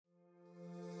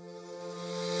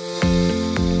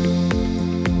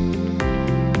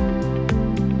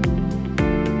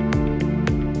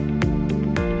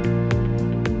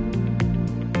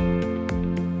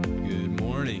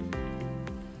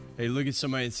at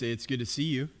somebody and say, it's good to see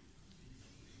you.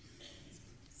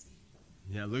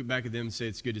 Yeah, look back at them and say,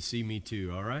 it's good to see me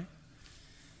too, all right?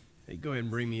 Hey, go ahead and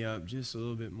bring me up just a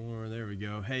little bit more. There we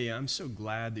go. Hey, I'm so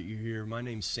glad that you're here. My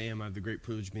name's Sam. I have the great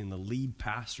privilege of being the lead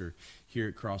pastor here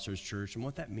at Crossroads Church. And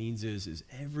what that means is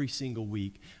every single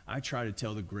week, I try to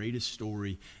tell the greatest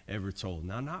story ever told.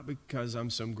 Now, not because I'm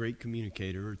some great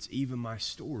communicator, it's even my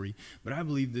story, but I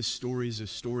believe this story is a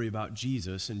story about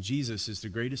Jesus, and Jesus is the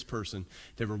greatest person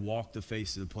to ever walk the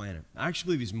face of the planet. I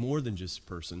actually believe he's more than just a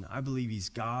person. I believe he's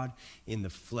God in the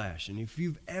flesh. And if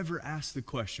you've ever asked the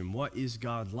question, what is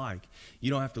God like?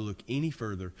 You don't have to look any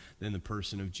further than the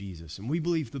person of Jesus. And we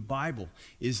believe the Bible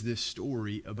is this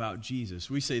story about Jesus.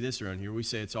 We say this around here. We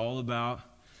say it's all about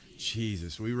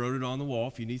Jesus. We wrote it on the wall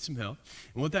if you need some help.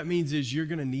 And what that means is you're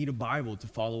going to need a Bible to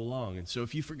follow along. And so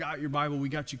if you forgot your Bible, we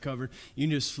got you covered. You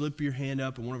can just slip your hand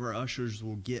up and one of our ushers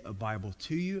will get a Bible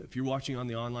to you. If you're watching on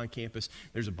the online campus,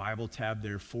 there's a Bible tab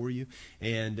there for you.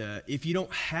 And if you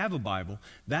don't have a Bible,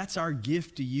 that's our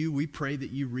gift to you. We pray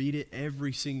that you read it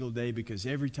every single day because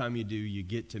every time you do, you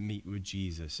get to meet with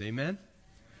Jesus. Amen?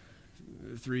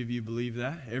 3 of you believe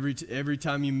that? Every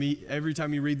time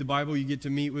you read the Bible, you get to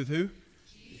meet with who?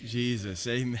 Jesus.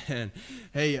 Amen.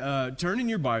 Hey, turn in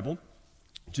your Bible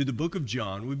to the book of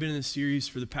John. We've been in this series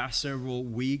for the past several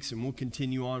weeks, and we'll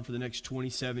continue on for the next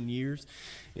 27 years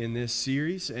in this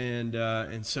series.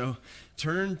 And so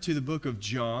turn to the book of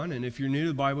John, and if you're new to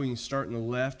the Bible, you can start on the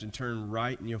left and turn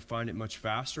right, and you'll find it much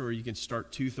faster, or you can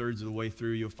start 2/3 of the way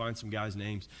through. You'll find some guys'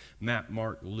 names, Matt,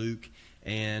 Mark, Luke,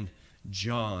 and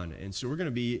John. And so we're going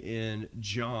to be in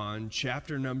John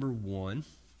chapter number 1,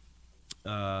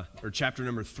 or chapter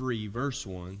number 3, verse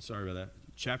 1. Sorry about that.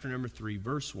 Chapter number 3,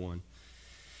 verse 1.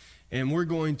 And we're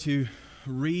going to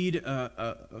read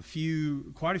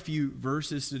quite a few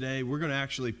verses today. We're going to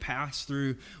actually pass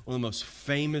through one of the most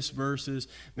famous verses,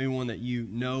 maybe one that you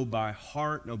know by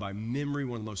heart, know by memory,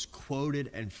 one of the most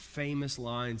quoted and famous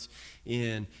lines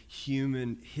in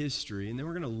human history. And then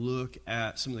we're going to look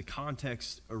at some of the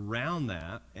context around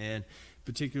that and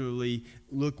particularly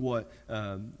look what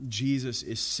Jesus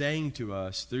is saying to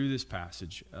us through this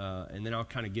passage. And then I'll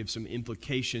kind of give some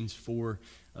implications for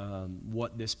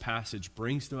what this passage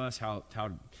brings to us, how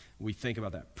we think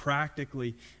about that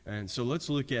practically. And so let's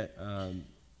look at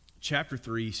chapter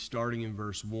 3, starting in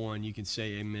verse 1. You can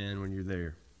say amen when you're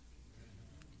there.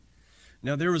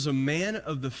 Now there was a man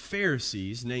of the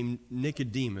Pharisees named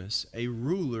Nicodemus, a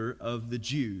ruler of the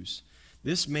Jews.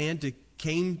 This man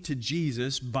came to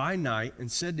Jesus by night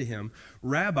and said to him,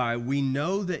 Rabbi, we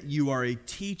know that you are a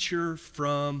teacher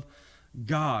from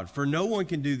God, for no one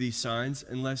can do these signs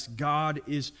unless God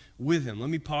is with him. Let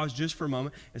me pause just for a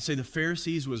moment and say the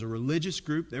Pharisees was a religious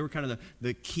group. They were kind of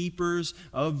the keepers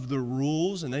of the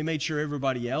rules, and they made sure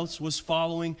everybody else was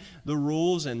following the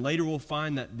rules. And later we'll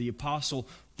find that the apostle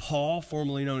Paul,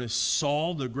 formerly known as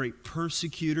Saul, the great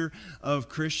persecutor of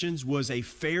Christians, was a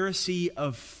Pharisee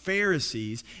of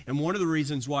Pharisees. And one of the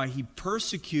reasons why he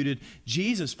persecuted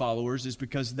Jesus' followers is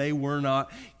because they were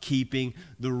not keeping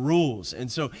the rules.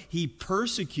 And so he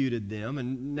persecuted them.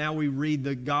 And now we read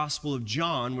the Gospel of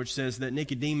John, which says that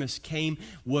Nicodemus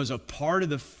was a part of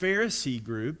the Pharisee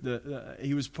group.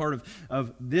 He was part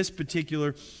of this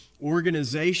particular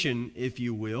organization, if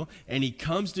you will, and he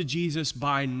comes to Jesus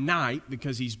by night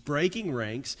because he's breaking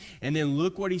ranks. And then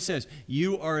look what he says: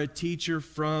 you are a teacher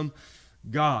from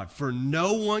God, for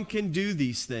no one can do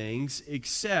these things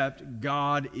except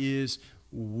God is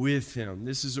with him.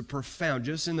 This is a profound,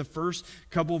 just in the first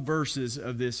couple verses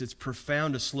of this, it's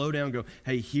profound to slow down and go,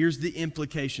 hey, here's the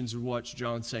implications of what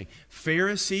John's saying.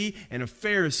 Pharisee, and a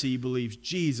Pharisee believes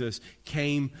Jesus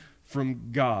came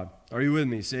from God. Are you with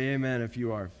me? Say amen if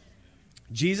you are.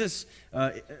 Jesus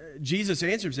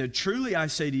answered and said, truly I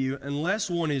say to you, unless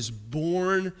one is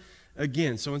born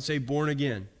again, someone say born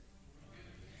again,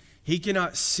 he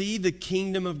cannot see the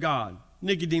kingdom of God.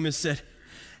 Nicodemus said,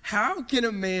 how can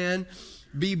a man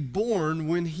be born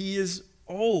when he is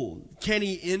old? Can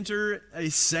he enter a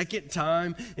second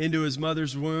time into his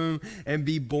mother's womb and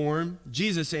be born?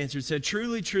 Jesus answered, said,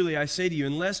 truly, truly, I say to you,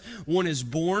 unless one is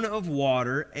born of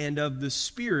water and of the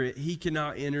Spirit, he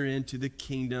cannot enter into the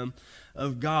kingdom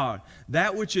of God.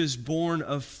 That which is born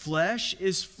of flesh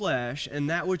is flesh, and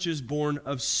that which is born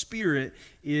of spirit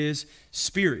is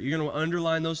spirit. You're going to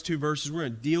underline those two verses. We're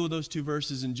going to deal with those two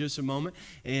verses in just a moment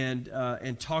and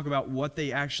talk about what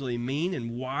they actually mean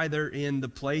and why they're in the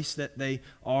place that they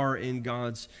are in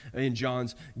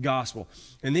John's gospel.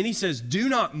 And then he says, do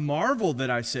not marvel that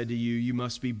I said to you, you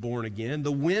must be born again.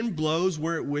 The wind blows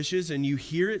where it wishes, and you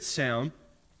hear its sound,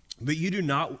 but you do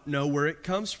not know where it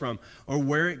comes from or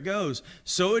where it goes.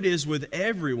 So it is with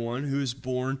everyone who is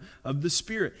born of the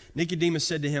Spirit." Nicodemus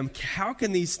said to him, "How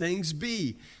can these things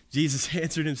be?" Jesus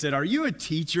answered and said, "Are you a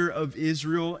teacher of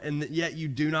Israel, and yet you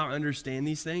do not understand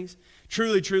these things?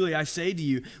 Truly, truly, I say to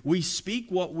you, we speak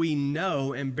what we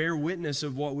know and bear witness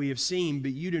of what we have seen,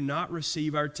 but you do not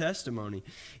receive our testimony.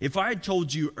 If I have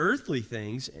told you earthly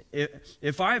things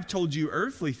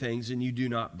and you do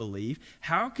not believe,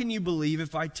 how can you believe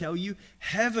if I tell you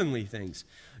heavenly things?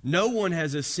 No one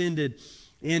has ascended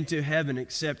into heaven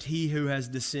except he who has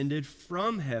descended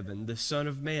from heaven, the Son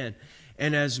of Man.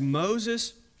 And as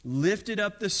Moses lifted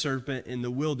up the serpent in the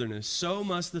wilderness, so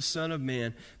must the Son of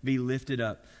Man be lifted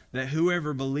up, that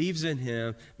whoever believes in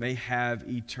him may have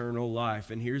eternal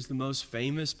life." And here's the most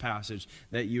famous passage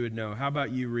that you would know. How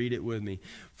about you read it with me?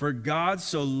 "For God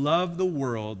so loved the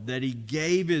world that he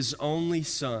gave his only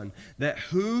Son, that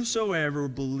whosoever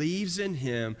believes in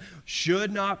him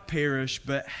should not perish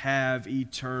but have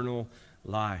eternal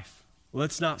life."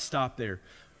 Let's not stop there.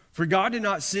 "For God did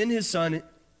not send his Son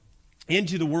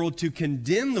into the world to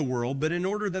condemn the world, but in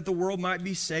order that the world might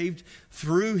be saved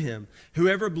through him.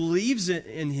 Whoever believes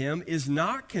in him is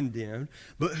not condemned,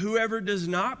 but whoever does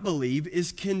not believe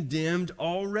is condemned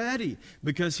already,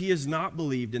 because he has not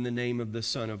believed in the name of the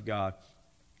Son of God.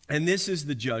 And this is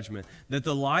the judgment, that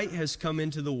the light has come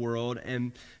into the world,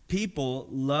 and people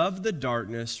love the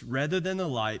darkness rather than the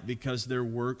light, because their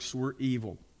works were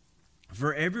evil.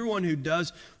 For everyone who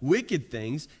does wicked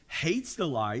things hates the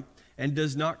light and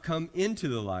does not come into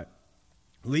the light,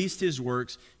 lest his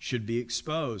works should be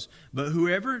exposed. But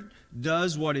whoever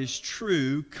does what is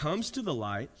true comes to the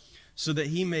light, so that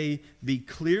he may be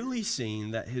clearly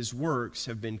seen that his works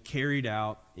have been carried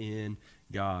out in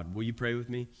God." Will you pray with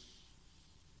me?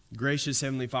 Gracious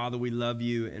Heavenly Father, we love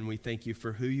you and we thank you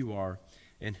for who you are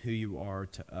and who you are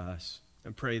to us.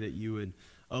 I pray that you would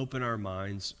open our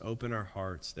minds, open our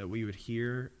hearts, that we would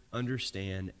hear,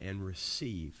 understand, and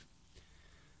receive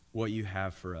what you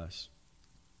have for us.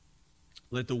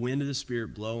 Let the wind of the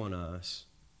Spirit blow on us,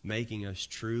 making us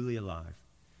truly alive.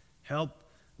 Help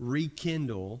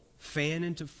rekindle, fan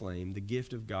into flame the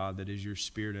gift of God that is your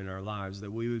Spirit in our lives,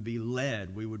 that we would be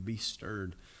led, we would be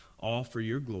stirred, all for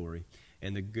your glory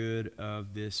and the good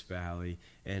of this valley.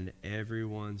 And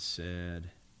everyone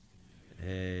said,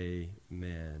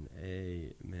 amen,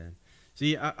 amen.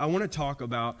 See, I want to talk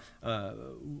about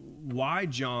why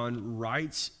John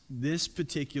writes this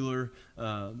particular,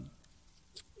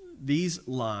 these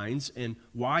lines, and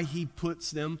why he puts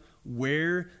them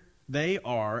where they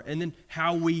are, and then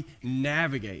how we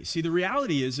navigate. See, the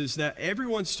reality is that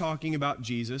everyone's talking about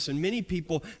Jesus, and many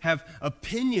people have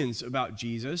opinions about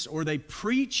Jesus, or they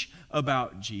preach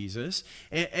about Jesus,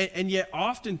 and yet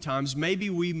oftentimes maybe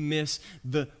we miss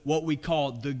what we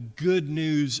call the good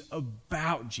news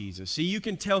about Jesus. See, you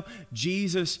can tell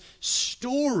Jesus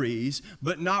stories,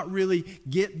 but not really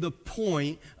get the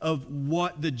point of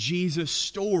what the Jesus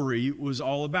story was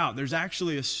all about. There's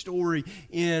actually a story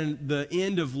in the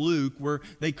end of Luke where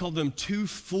they called them two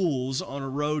fools on a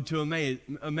road to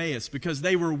Emmaus, because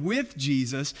they were with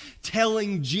Jesus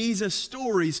telling Jesus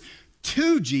stories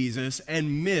to Jesus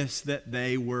and missed that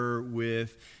they were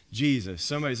with Jesus.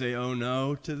 Somebody say, "Oh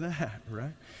no," to that,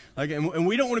 right? And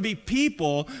we don't want to be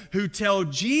people who tell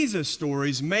Jesus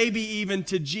stories, maybe even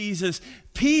to Jesus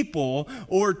people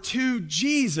or to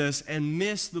Jesus, and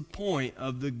miss the point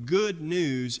of the good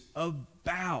news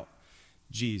about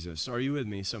Jesus. Are you with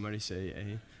me? Somebody say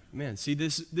amen. See,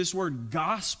 this word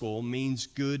gospel means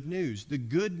good news. The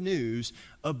good news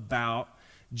about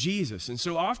Jesus. And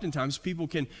so oftentimes people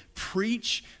can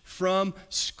preach from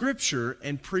Scripture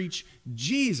and preach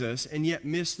Jesus and yet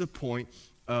miss the point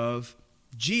of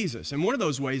Jesus. And one of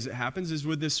those ways it happens is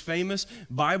with this famous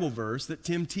Bible verse that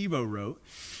Tim Tebow wrote.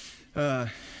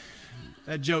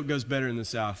 That joke goes better in the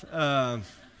South.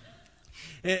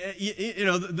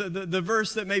 The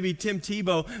verse that maybe Tim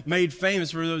Tebow made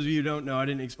famous, for those of you who don't know, I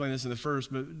didn't explain this in the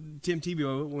first, but Tim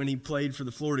Tebow, when he played for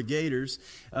the Florida Gators,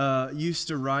 used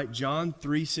to write John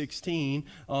 3:16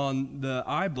 on the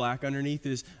eye black underneath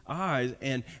his eyes.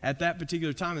 And at that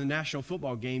particular time in the National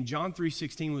Football game, John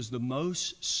 3:16 was the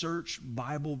most searched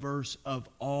Bible verse of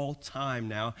all time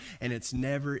now, and it's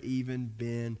never even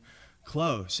been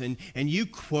close. And you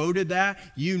quoted that,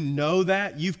 you know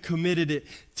that, you've committed it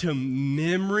to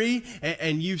memory,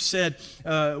 and you've said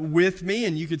with me,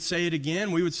 and you could say it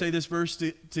again, we would say this verse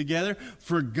together,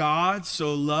 for God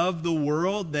so loved the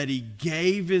world that he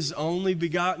gave his only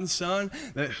begotten Son,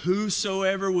 that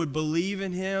whosoever would believe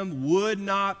in him would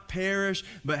not perish,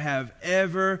 but have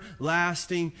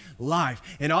everlasting life.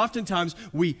 And oftentimes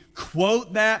we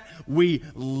quote that, we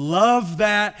love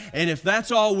that, and if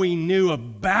that's all we knew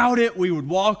about it, we would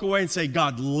walk away and say,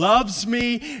 God loves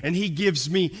me, and he gives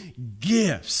me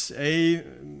gifts.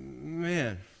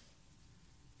 Amen.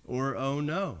 Or, oh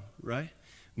no, right?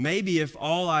 Maybe if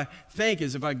all I think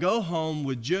is if I go home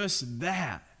with just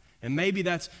that, and maybe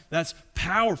that's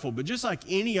powerful, but just like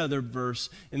any other verse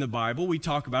in the Bible, we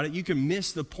talk about it, you can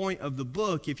miss the point of the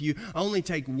book if you only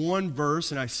take one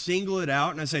verse and I single it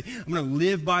out and I say, I'm going to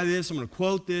live by this, I'm going to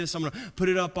quote this, I'm going to put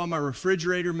it up on my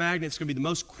refrigerator magnet, it's going to be the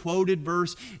most quoted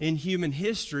verse in human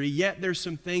history, yet there's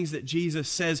some things that Jesus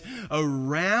says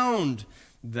around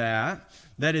that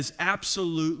is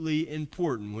absolutely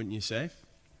important, wouldn't you say?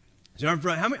 So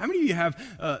how many of you have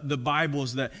the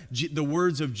Bibles that the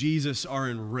words of Jesus are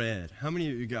in red? How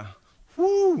many of you got,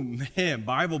 whoo, man,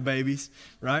 Bible babies,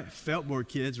 right? Feltboard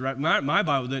kids, right? My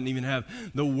Bible doesn't even have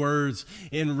the words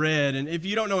in red. And if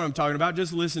you don't know what I'm talking about,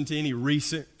 just listen to any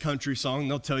recent country song.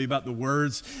 They'll tell you about the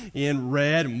words in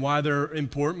red and why they're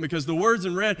important, because the words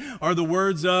in red are the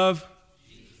words of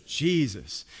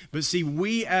Jesus. But see,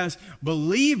 we as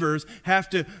believers have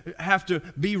to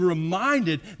be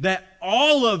reminded that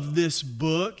all of this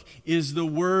book is the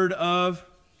word of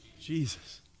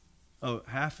Jesus. Oh,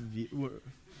 half of you.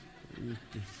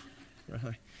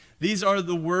 These are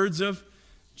the words of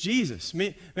Jesus.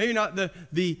 Maybe not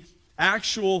the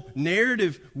actual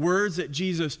narrative words that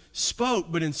Jesus spoke,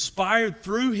 but inspired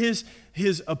through his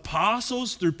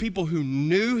apostles, through people who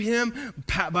knew him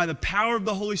by the power of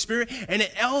the Holy Spirit, and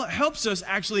it helps us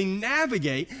actually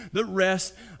navigate the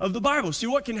rest of the Bible. See,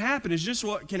 what can happen is just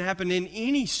what can happen in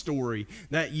any story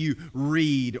that you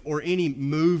read or any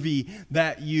movie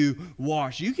that you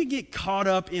watch. You can get caught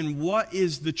up in what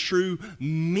is the true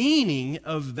meaning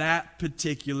of that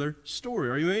particular story.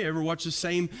 Are you ever watch the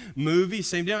same movie,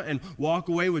 same day, and walk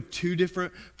away with two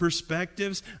different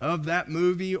perspectives of that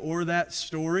movie or that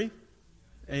story?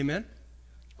 Amen.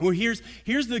 Well, here's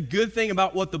the good thing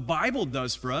about what the Bible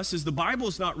does for us is the Bible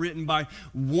is not written by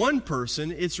one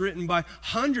person. It's written by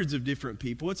hundreds of different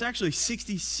people. It's actually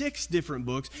 66 different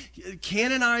books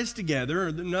canonized together, or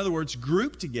in other words,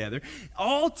 grouped together,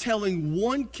 all telling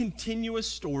one continuous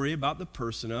story about the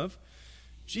person of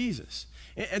Jesus.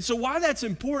 And so why that's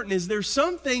important is there's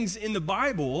some things in the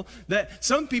Bible that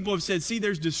some people have said, see,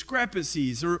 there's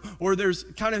discrepancies or there's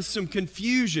kind of some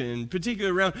confusion,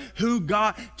 particularly around who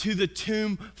got to the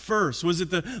tomb first. Was it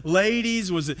the ladies?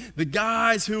 Was it the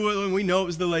guys? We know it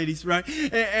was the ladies, right?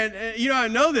 And you know, I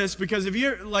know this because if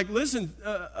you're like, listen,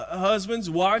 husbands,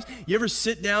 wives, you ever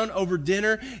sit down over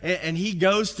dinner and he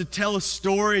goes to tell a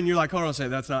story and you're like, hold on a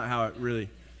second, that's not how it really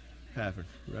happened,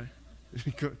 right?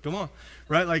 Come on,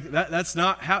 right? Like that's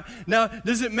not how. Now,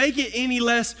 does it make it any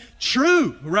less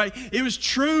true, right? It was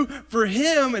true for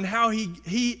him and how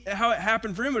how it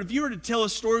happened for him. But if you were to tell a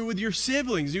story with your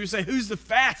siblings, you would say, who's the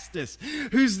fastest?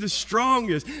 Who's the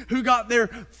strongest? Who got there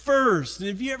first? And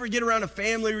if you ever get around a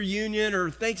family reunion or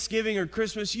Thanksgiving or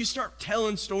Christmas, you start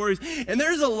telling stories. And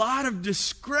there's a lot of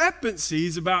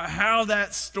discrepancies about how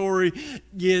that story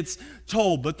gets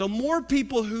told. But the more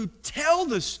people who tell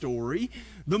the story,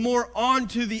 the more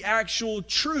onto the actual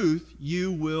truth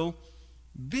you will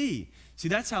be. See,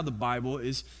 that's how the Bible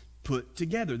is put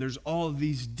together. There's all of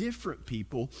these different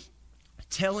people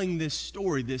telling this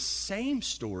story, this same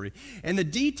story. And the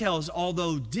details,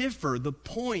 although differ, the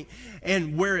point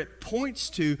and where it points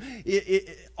to,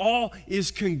 it all is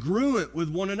congruent with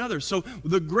one another. So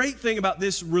the great thing about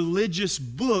this religious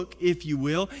book, if you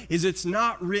will, is it's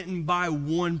not written by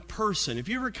one person. If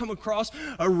you ever come across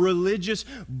a religious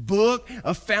book,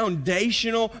 a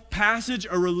foundational passage,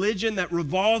 a religion that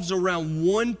revolves around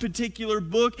one particular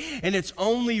book, and it's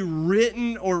only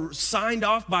written or signed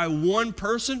off by one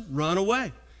person, run away.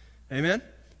 Amen?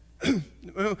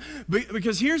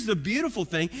 Because here's the beautiful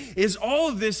thing, is all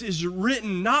of this is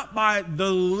written not by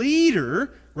the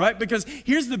leader, right? Because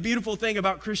here's the beautiful thing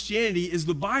about Christianity is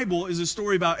the Bible is a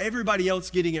story about everybody else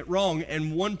getting it wrong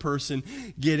and one person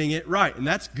getting it right. And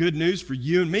that's good news for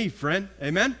you and me, friend.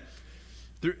 Amen?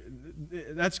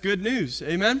 That's good news.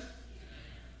 Amen?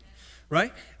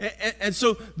 Right? And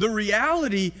so the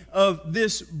reality of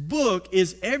this book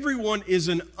is everyone is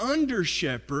an under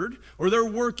shepherd, or they're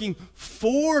working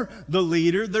for the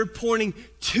leader. They're pointing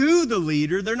to the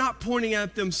leader. They're not pointing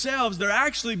at themselves. They're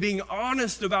actually being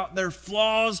honest about their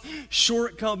flaws,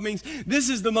 shortcomings. This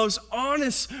is the most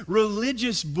honest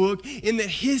religious book in the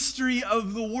history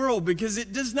of the world, because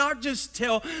it does not just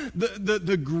tell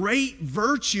the great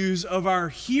virtues of our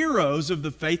heroes of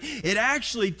the faith. It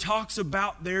actually talks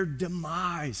about their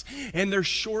demise and their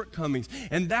shortcomings.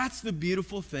 And that's the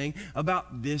beautiful thing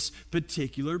about this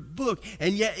particular book.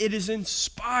 And yet it is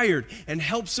inspired and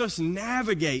helps us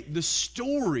navigate the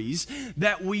stories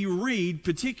that we read,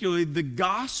 particularly the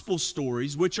gospel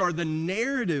stories, which are the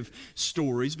narrative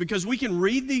stories, because we can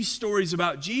read these stories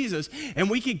about Jesus and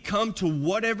we can come to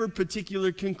whatever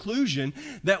particular conclusion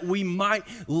that we might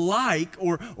like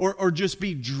or just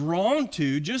be drawn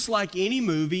to, just like any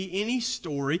movie, any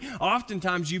story.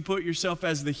 Oftentimes you put yourself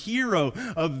as the hero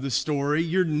of the story.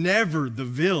 You're never the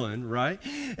villain, right?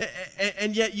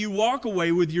 And yet you walk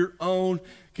away with your own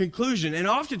conclusion. And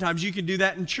oftentimes you can do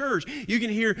that in church. You can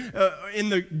hear in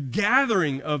the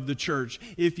gathering of the church,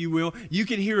 if you will, you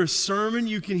can hear a sermon,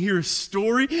 you can hear a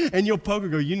story, and you'll poke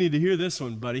and go, you need to hear this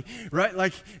one, buddy, right?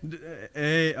 Like,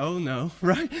 oh no,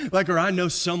 right? Like, or I know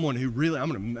someone who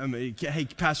really, hey,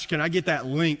 pastor, can I get that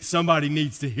link? Somebody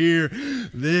needs to hear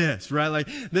this, right? Like,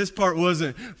 this part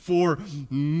wasn't for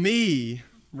me,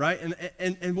 right?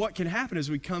 And what can happen is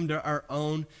we come to our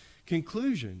own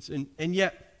conclusions. And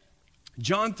yet,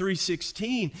 John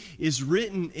 3:16 is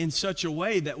written in such a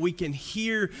way that we can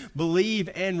hear, believe,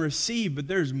 and receive, but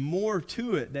there's more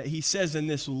to it that he says in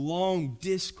this long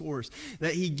discourse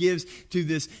that he gives to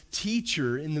this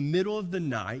teacher in the middle of the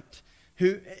night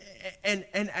who and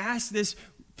asks this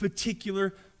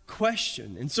particular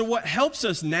question. And so what helps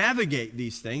us navigate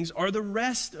these things are the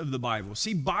rest of the Bible.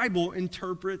 See, Bible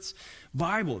interprets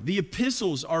Bible. The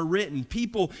epistles are written.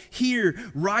 People here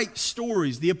write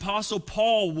stories. The Apostle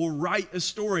Paul will write a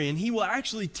story, and he will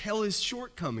actually tell his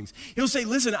shortcomings. He'll say,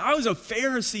 listen, I was a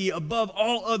Pharisee above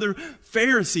all other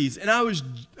Pharisees, and I was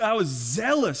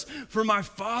zealous for my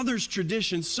father's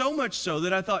tradition, so much so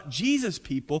that I thought Jesus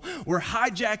people were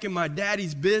hijacking my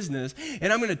daddy's business,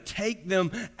 and I'm going to take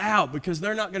them out because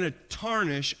they're not going to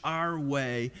tarnish our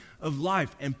way of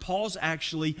life. And Paul's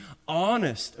actually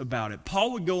honest about it.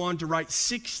 Paul would go on to write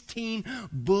 16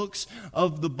 books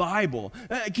of the Bible.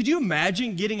 Could you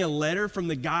imagine getting a letter from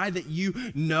the guy that you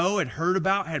know and heard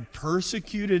about had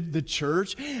persecuted the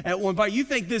church at one point? You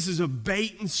think this is a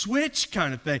bait and switch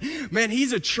kind of thing. Man,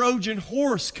 he's a Trojan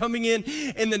horse coming in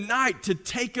the night to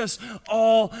take us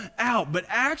all out. But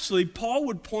actually, Paul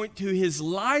would point to his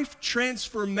life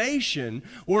transformation,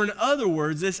 or in other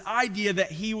words, this idea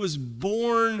that he was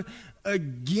born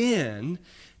again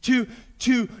to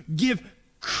give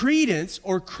credence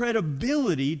or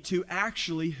credibility to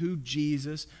actually who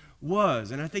Jesus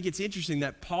was. And I think it's interesting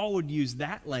that Paul would use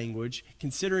that language,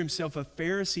 consider himself a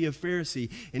Pharisee of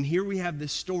Pharisee. And here we have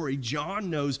this story. John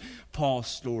knows Paul's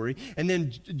story. And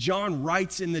then John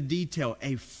writes in the detail,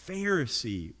 a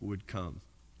Pharisee would come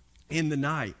in the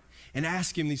night and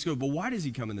ask him these questions. But why does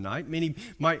he come in the night? Many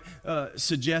might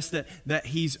suggest that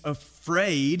he's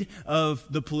afraid of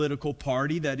the political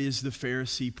party that is the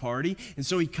Pharisee party, and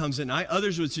so he comes at night.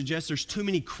 Others would suggest there's too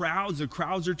many crowds. The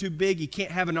crowds are too big. He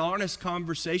can't have an honest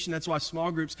conversation. That's why small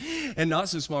groups and not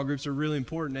so small groups are really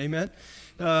important. Amen?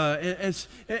 And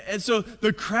so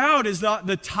the crowd is not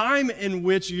the time in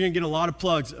which you're going to get a lot of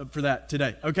plugs for that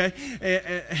today, okay?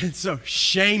 And so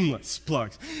shameless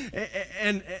plugs.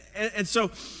 And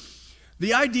so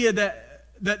the idea that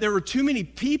there were too many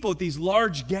people at these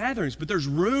large gatherings, but there's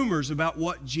rumors about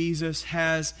what Jesus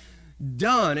has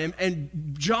done.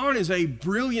 And John is a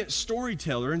brilliant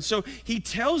storyteller, and so he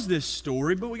tells this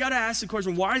story, but we got to ask the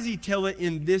question, why does he tell it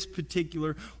in this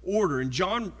particular order? And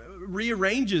John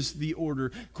rearranges the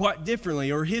order quite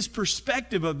differently, or his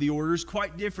perspective of the order is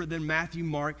quite different than Matthew,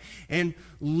 Mark, and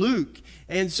Luke.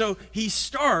 And so he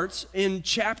starts in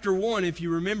chapter 1. If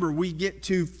you remember, we get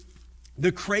to the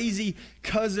crazy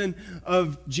cousin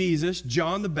of Jesus,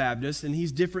 John the Baptist, and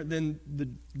he's different than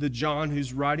the John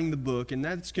who's writing the book, and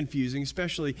that's confusing,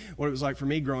 especially what it was like for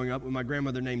me growing up when my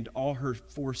grandmother named all her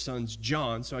 4 sons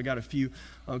John, so I got a few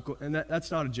uncles, and that's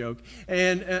not a joke.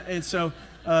 And so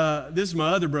this is my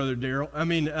other brother Daryl.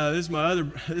 This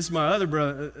is my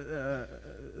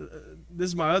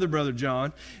other brother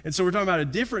John. And so we're talking about a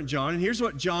different John, and here's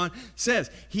what John says.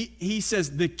 He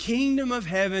says, the kingdom of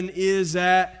heaven is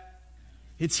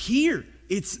it's here.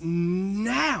 It's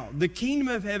now. The kingdom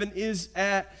of heaven is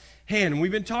at hand. And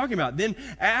we've been talking about it. Then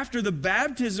after the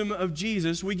baptism of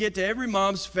Jesus, we get to every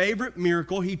mom's favorite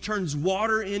miracle. He turns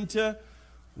water into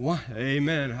Why?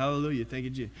 Amen. Hallelujah. Thank you,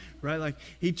 Jesus. Right? Like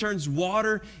he turns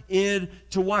water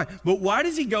into wine. But why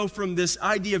does he go from this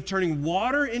idea of turning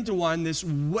water into wine, this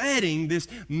wedding, this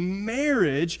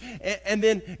marriage, and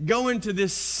then go into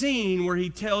this scene where he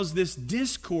tells this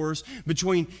discourse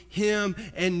between him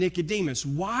and Nicodemus?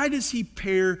 Why does he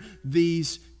pair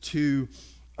these two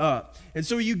up? And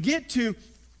so you get to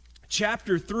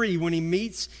chapter 3 when he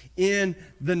meets in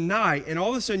the night, and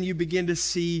all of a sudden you begin to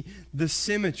see the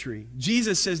symmetry.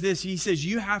 Jesus says this, he says,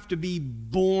 you have to be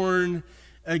born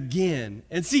again.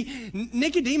 And see,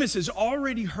 Nicodemus has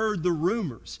already heard the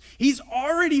rumors. He's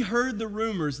already heard the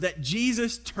rumors that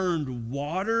Jesus turned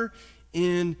water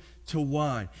into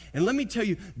wine. And let me tell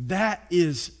you, that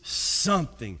is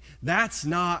something. That's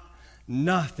not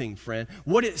nothing, friend.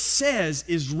 What it says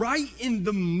is right in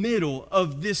the middle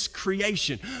of this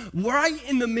creation, right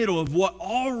in the middle of what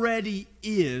already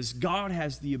is, God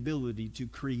has the ability to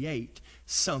create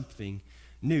something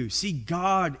new. See,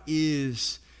 God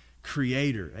is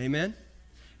creator. Amen?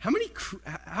 How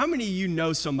many of you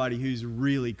know somebody who's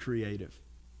really creative?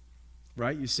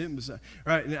 Right? You sit beside,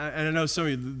 right? And I know some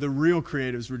of you, the real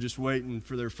creatives were just waiting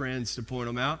for their friends to point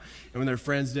them out. And when their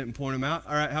friends didn't point them out,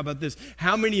 all right, how about this?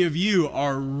 How many of you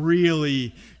are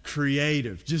really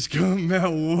creative? Just come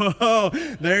out, whoa,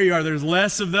 there you are. There's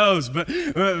less of those, but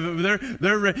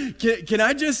can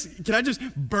I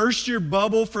just burst your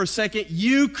bubble for a second?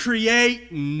 You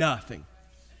create nothing.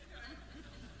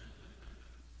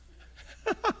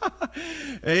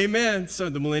 Amen. So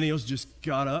the millennials just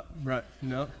got up, right?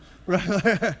 No.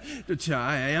 Right?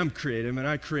 I am creative and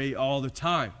I create all the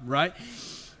time, right?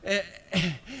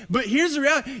 But here's the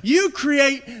reality. You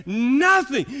create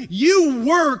nothing. You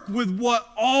work with what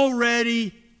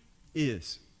already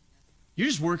is. You're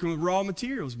just working with raw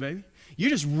materials, baby.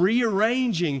 You're just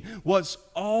rearranging what's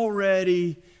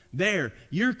already there.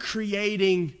 You're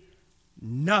creating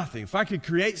nothing. If I could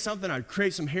create something, I'd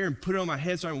create some hair and put it on my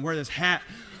head so I can wear this hat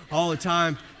all the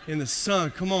time in the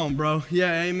sun. Come on, bro.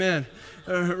 Yeah, amen.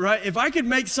 Right? If I could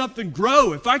make something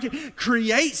grow, if I could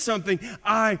create something,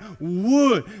 I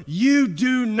would. You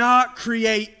do not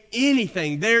create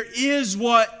anything. There is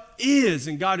what is,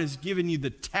 and God has given you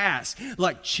the task,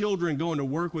 like children going to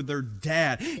work with their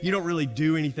dad. You don't really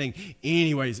do anything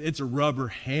anyways. It's a rubber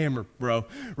hammer, bro,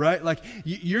 right? Like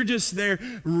you're just there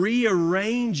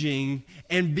rearranging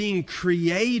and being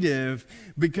creative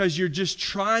because you're just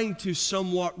trying to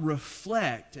somewhat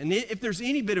reflect. And if there's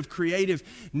any bit of creative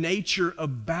nature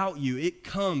about you, it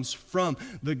comes from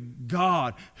the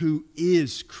God who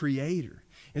is creator.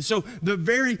 And so the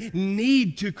very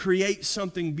need to create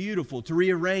something beautiful, to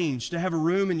rearrange, to have a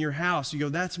room in your house, you go,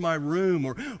 that's my room,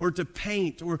 or to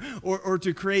paint, or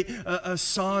to create a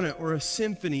sonnet or a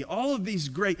symphony. All of these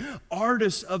great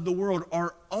artists of the world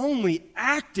are only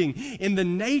acting in the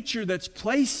nature that's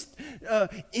placed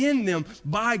in them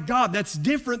by God. That's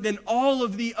different than all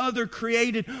of the other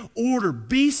created order.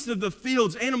 Beasts of the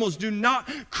fields, animals do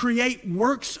not create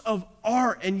works of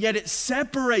art, and yet it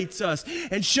separates us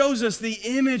and shows us the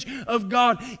image of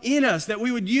God in us, that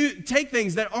we would take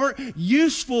things that aren't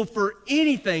useful for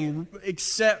anything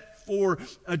except for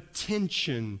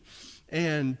attention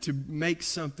and to make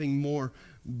something more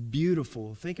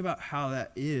beautiful. Think about how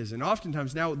that is. And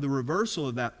oftentimes now the reversal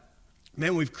of that,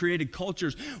 man, we've created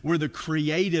cultures where the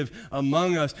creative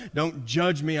among us don't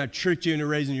judge me. I tricked you into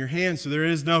raising your hand, so there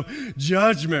is no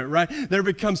judgment, right? There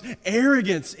becomes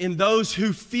arrogance in those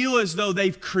who feel as though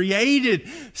they've created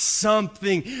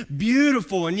something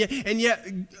beautiful, and yet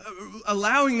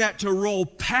allowing that to roll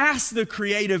past the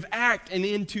creative act and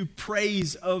into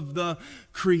praise of the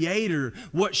Creator.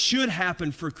 What should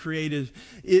happen for creative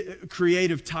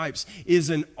types is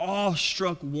an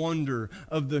awestruck wonder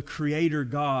of the Creator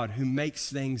God who makes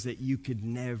things that you could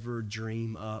never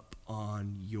dream up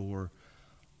on your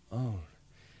own.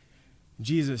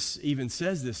 Jesus even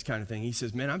says this kind of thing. He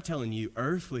says, man, I'm telling you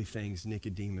earthly things,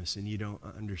 Nicodemus, and you don't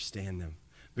understand them.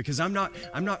 Because I'm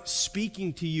not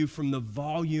speaking to you from the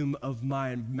volume of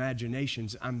my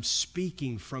imaginations. I'm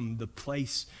speaking from the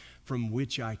place from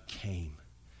which I came.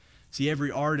 See,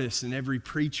 every artist and every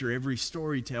preacher, every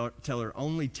storyteller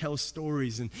only tells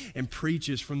stories and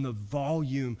preaches from the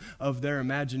volume of their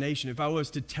imagination. If I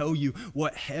was to tell you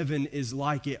what heaven is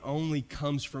like, it only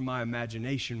comes from my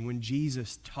imagination. When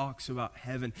Jesus talks about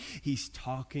heaven, he's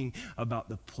talking about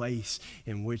the place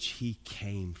in which he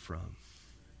came from.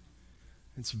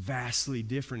 It's vastly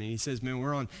different. And he says, man,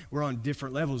 we're on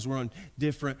different levels. We're on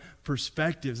different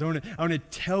perspectives. I want to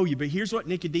tell you, but here's what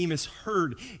Nicodemus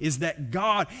heard, is that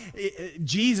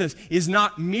Jesus is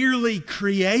not merely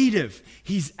creative.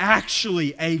 He's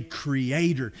actually a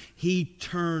creator. He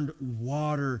turned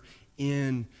water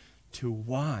into to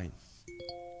wine.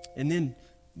 And then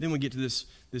we get to this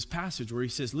passage where he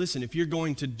says, listen, if you're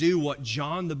going to do what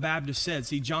John the Baptist said,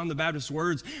 see, John the Baptist's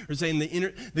words are saying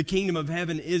the kingdom of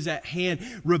heaven is at hand.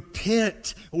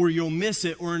 Repent or you'll miss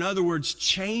it. Or in other words,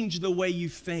 change the way you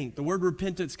think. The word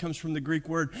repentance comes from the Greek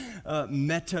word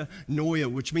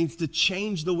metanoia, which means to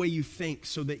change the way you think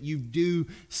so that you do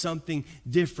something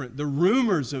different. The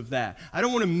rumors of that. I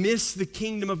don't want to miss the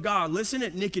kingdom of God. Listen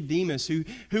at Nicodemus, who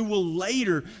will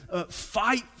later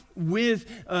fight with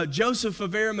Joseph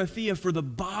of Arimathea for the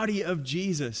body of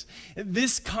Jesus.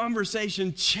 This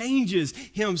conversation changes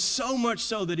him so much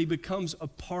so that he becomes a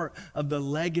part of the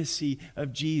legacy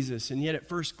of Jesus. And yet at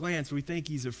first glance, we think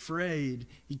he's afraid.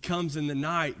 He comes in the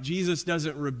night. Jesus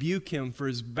doesn't rebuke him for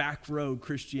his back row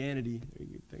Christianity.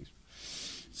 Thanks.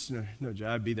 It's no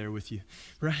job. I'd be there with you,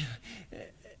 right?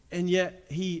 And yet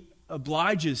he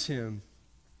obliges him.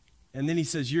 And then he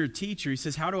says, you're a teacher. He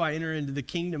says, how do I enter into the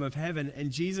kingdom of heaven? And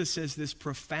Jesus says this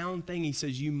profound thing. He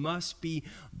says, you must be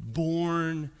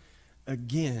born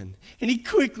again. And he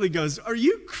quickly goes, are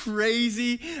you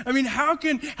crazy? I mean, how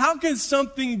can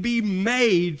something be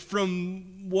made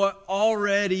from what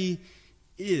already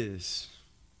is?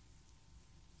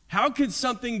 How could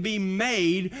something be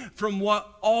made from what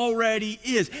already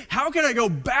is? How can I go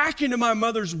back into my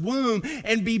mother's womb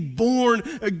and be born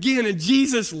again? And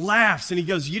Jesus laughs and he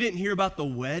goes, you didn't hear about the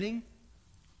wedding?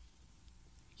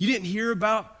 You didn't hear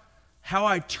about how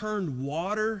I turned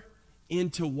water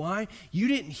into wine? You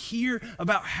didn't hear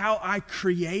about how I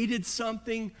created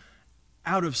something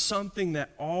out of something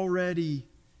that already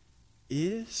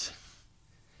is?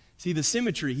 See, the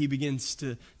symmetry he begins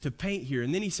to paint here.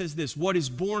 And then he says this, what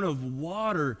is born of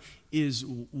water is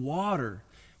water.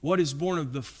 What is born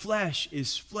of the flesh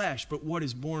is flesh. But what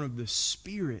is born of the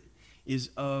Spirit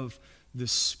is of the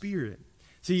Spirit.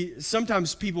 See,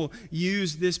 sometimes people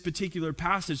use this particular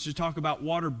passage to talk about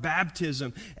water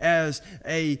baptism as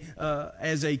a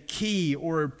key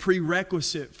or a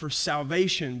prerequisite for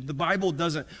salvation. The Bible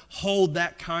doesn't hold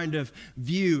that kind of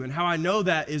view. And how I know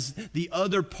that is the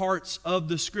other parts of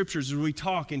the Scriptures as we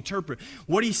interpret.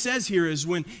 What he says here is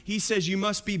when he says you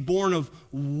must be born of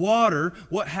water,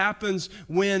 what happens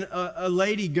when a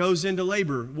lady goes into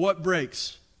labor? What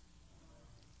breaks?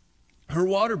 Her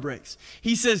water breaks.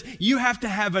 He says you have to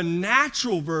have a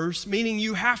natural verse, meaning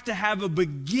you have to have a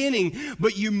beginning,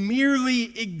 but you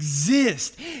merely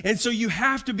exist. And so you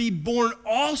have to be born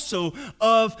also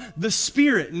of the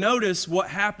Spirit. Notice what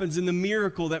happens in the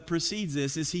miracle that precedes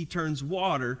this is he turns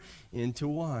water into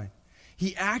wine.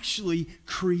 He actually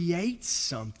creates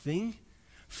something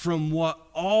from what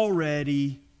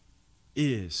already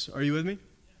is. Are you with me?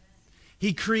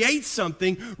 He creates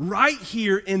something right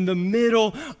here in the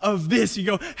middle of this. You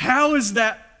go, how is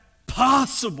that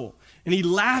possible? And he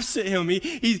laughs at him.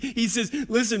 He says,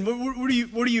 listen,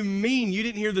 what do you mean? You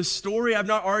didn't hear the story? I've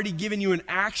not already given you an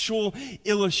actual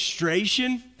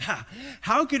illustration?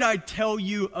 How could I tell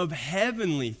you of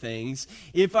heavenly things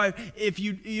if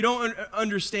you don't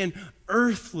understand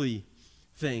earthly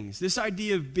things? This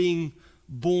idea of being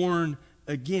born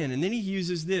again. And then he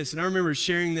uses this. And I remember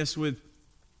sharing this with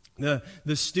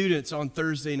the students on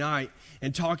Thursday night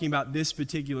and talking about this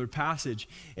particular passage.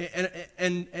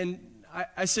 And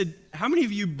I said, how many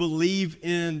of you believe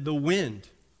in the wind?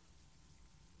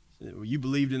 Well, you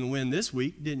believed in the wind this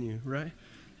week, didn't you? Right?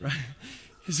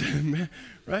 He said,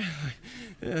 right?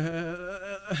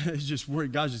 It's just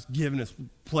word. God's just giving us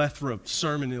a plethora of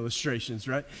sermon illustrations,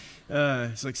 right?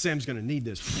 It's like Sam's going to need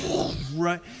this,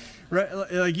 right?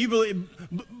 Right, like you believe,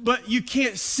 but you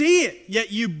can't see it, yet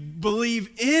you believe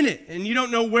in it, and you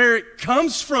don't know where it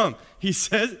comes from. He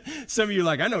says, some of you are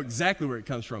like, I know exactly where it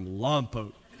comes from,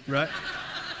 Lompoc, right?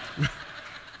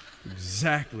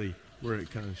 Exactly where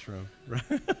it comes from,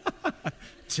 right?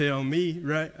 Tell me,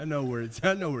 right? I know where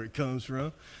it comes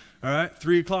from. All right,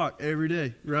 3 o'clock every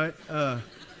day, right?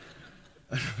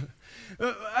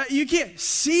 You can't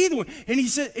see the wind. And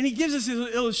he gives us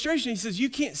this illustration. He says, you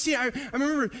can't see. I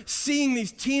remember seeing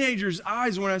these teenagers'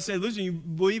 eyes when I said, listen, you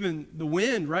believe in the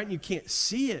wind, right? And you can't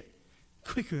see it.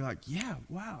 Quickly, like, yeah,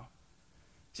 wow.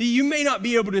 See, you may not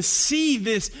be able to see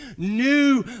this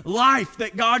new life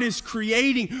that God is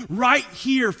creating right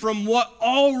here from what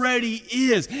already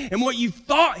is, and what you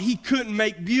thought he couldn't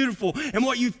make beautiful, and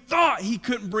what you thought he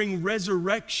couldn't bring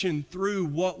resurrection through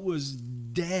what was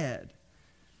dead.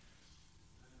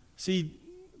 See,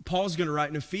 Paul's going to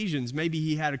write in Ephesians. Maybe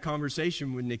he had a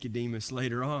conversation with Nicodemus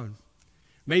later on.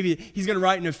 Maybe he's going to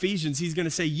write in Ephesians. He's going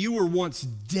to say, you were once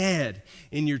dead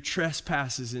in your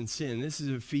trespasses and sin. This is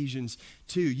Ephesians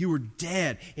 2. You were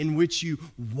dead in which you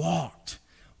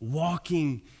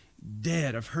walking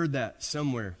dead. I've heard that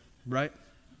somewhere, right?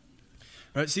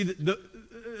 Right?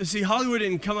 See, Hollywood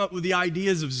didn't come up with the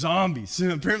ideas of zombies.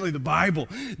 Apparently the Bible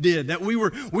did. That we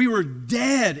were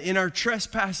dead in our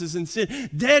trespasses and sin.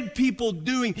 Dead people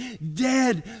doing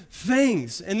dead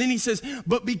things. And then he says,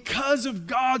 but because of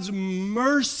God's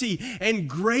mercy and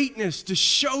greatness to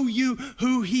show you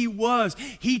who he was,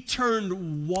 he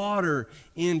turned water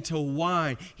into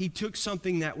wine. He took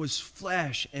something that was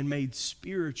flesh and made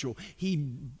spiritual. He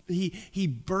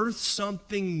birthed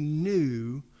something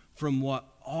new from what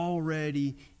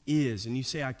already is. And you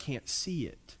say, I can't see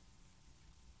it.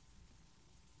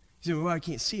 You say, well, I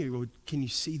can't see it. Well, can you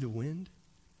see the wind?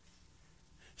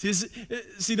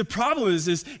 See, the problem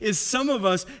is some of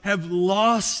us have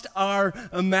lost our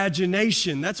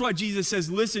imagination. That's why Jesus says,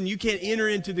 listen, you can't enter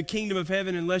into the kingdom of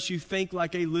heaven unless you think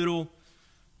like a little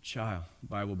child.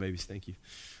 Bible babies, thank you.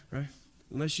 Right?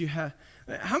 Unless you have,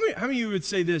 how many of you would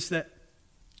say this, that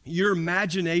your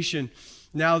imagination,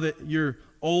 now that you're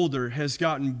older, has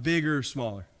gotten bigger or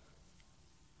smaller?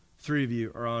 3 of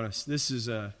you are honest. This is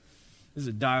a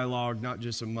dialogue, not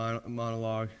just a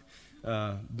monologue.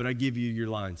 But I give you your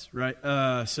lines, right?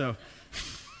 So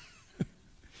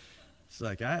it's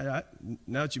like, now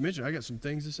that you mention it, I got some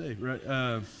things to say,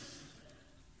 right?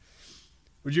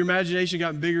 Would your imagination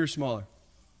gotten bigger or smaller?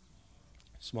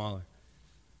 Smaller.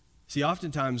 See,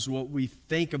 oftentimes what we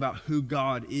think about who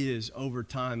God is over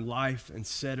time, life and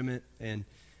sediment and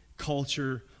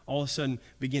culture, all of a sudden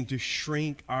begin to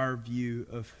shrink our view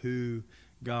of who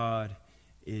God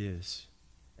is.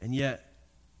 And yet,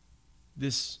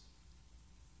 this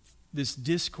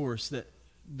discourse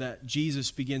that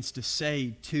Jesus begins to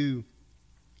say to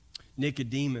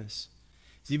Nicodemus,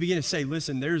 is he begins to say,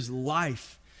 listen, there's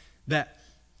life that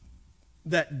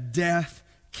death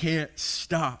can't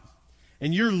stop.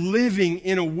 And you're living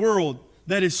in a world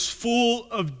that is full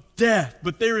of death,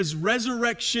 but there is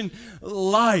resurrection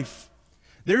life.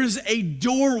 There is a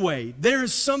doorway. There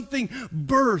is something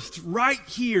birthed right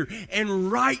here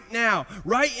and right now,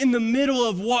 right in the middle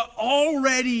of what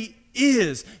already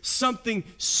is something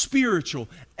spiritual,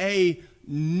 a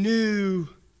new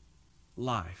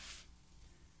life.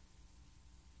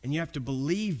 And you have to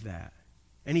believe that.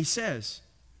 And he says,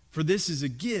 for this is a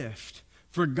gift.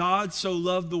 For God so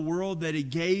loved the world that he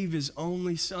gave his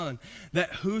only Son, that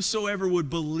whosoever would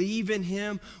believe in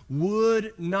him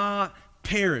would not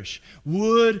perish,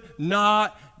 would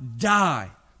not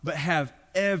die, but have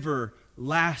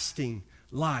everlasting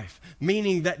life.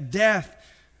 Meaning that death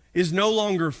is no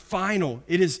longer final.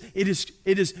 It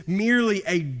is merely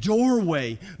a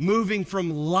doorway moving from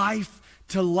life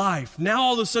to life. Now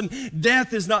all of a sudden,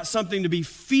 death is not something to be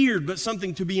feared, but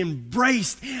something to be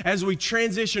embraced as we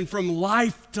transition from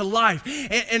life to life.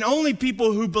 And only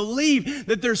people who believe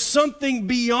that there's something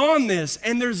beyond this,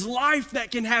 and there's life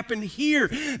that can happen here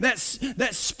that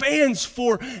spans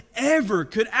forever,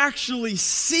 could actually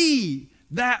see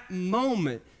that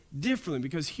moment differently.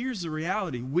 Because here's the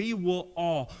reality: we will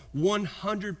all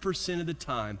 100% of the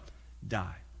time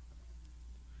die.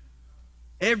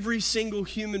 Every single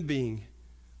human being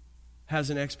has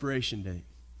an expiration date.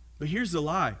 But here's the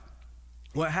lie.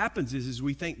 What happens is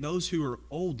we think those who are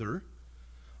older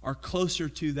are closer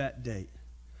to that date,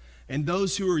 and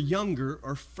those who are younger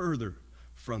are further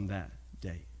from that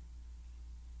date.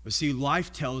 But see,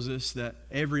 life tells us that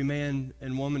every man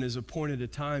and woman is appointed a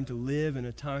time to live and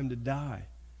a time to die.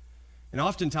 And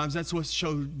oftentimes that's what's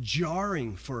so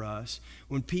jarring for us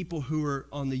when people who are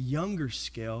on the younger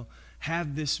scale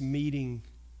have this meeting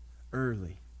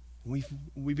early.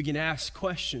 We begin to ask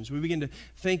questions. We begin to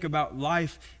think about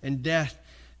life and death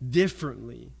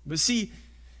differently. But see,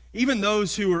 even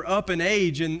those who are up in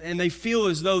age and they feel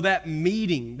as though that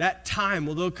meeting, that time,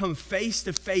 well, they'll come face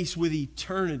to face with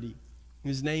eternity.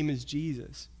 His name is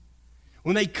Jesus.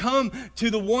 When they come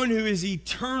to the one who is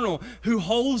eternal, who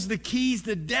holds the keys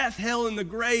to death, hell, and the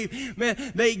grave,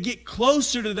 man, they get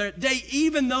closer to that day.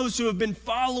 Even those who have been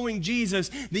following Jesus,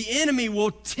 the enemy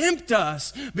will tempt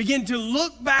us, begin to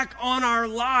look back on our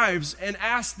lives and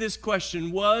ask this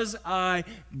question: was I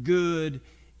good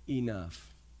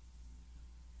enough?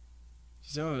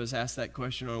 Some of us ask that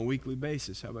question on a weekly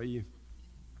basis. How about you?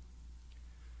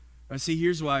 I see,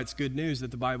 here's why it's good news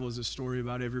that the Bible is a story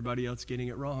about everybody else getting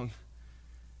it wrong.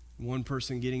 One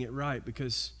person getting it right,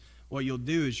 because what you'll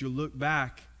do is you'll look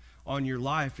back on your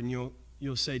life and you'll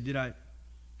say, you'll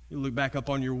look back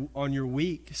up on your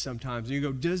week sometimes and you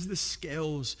go, does the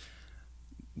scales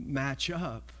match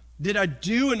up? Did I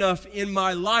do enough in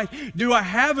my life? Do I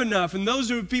have enough? And those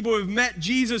are people who have met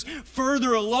Jesus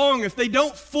further along, if they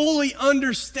don't fully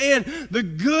understand the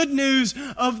good news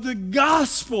of the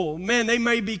gospel, man, they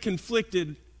may be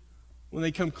conflicted when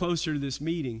they come closer to this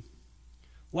meeting.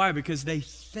 Why? Because they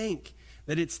think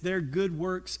that it's their good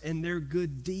works and their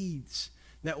good deeds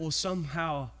that will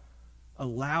somehow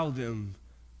allow them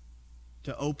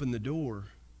to open the door,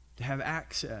 to have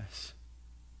access.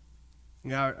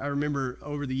 I remember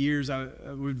over the years I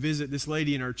would visit this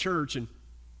lady in our church,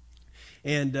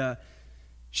 and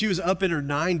she was up in her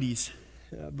 90s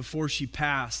before she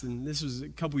passed, and this was a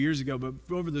couple years ago, but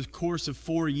over the course of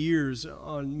 4 years,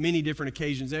 on many different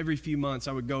occasions, every few months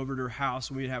I would go over to her house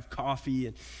and we'd have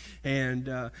coffee,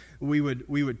 and we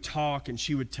would talk, and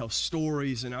she would tell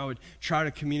stories, and I would try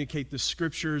to communicate the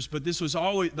scriptures. But this was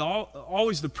always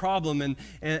the problem,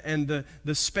 and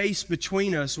the space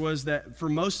between us was that for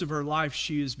most of her life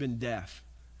she has been deaf,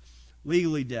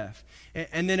 legally deaf,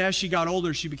 and then as she got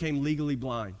older she became legally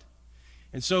blind.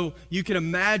 And so you can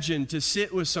imagine to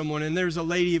sit with someone, and there's a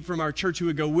lady from our church who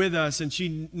would go with us, and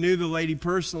she knew the lady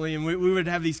personally, and we would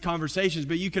have these conversations.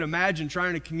 But you can imagine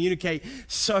trying to communicate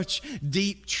such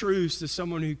deep truths to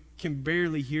someone who can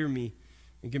barely hear me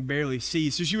and can barely see.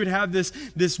 So she would have this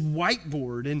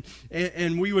whiteboard,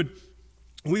 and we would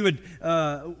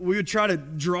try to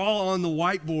draw on the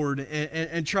whiteboard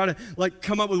and try to like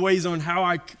come up with ways on how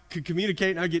I could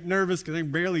communicate. And I get nervous because I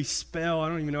can barely spell. I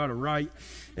don't even know how to write.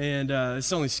 And it's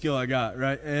the only skill I got,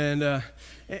 right? And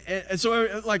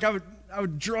so I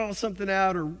would draw something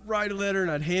out or write a letter,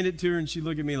 and I'd hand it to her, and she'd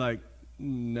look at me like,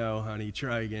 "No, honey,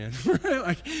 try again."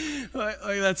 like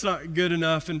that's not good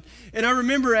enough. And I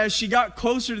remember as she got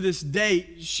closer to this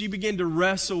date, she began to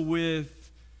wrestle with,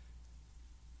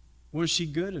 was she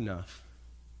good enough?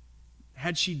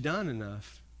 Had she done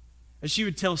enough? And she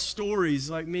would tell stories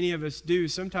like many of us do.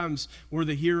 Sometimes we're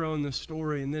the hero in the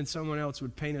story, and then someone else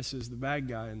would paint us as the bad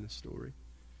guy in the story.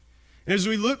 And as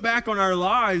we look back on our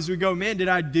lives, we go, man, did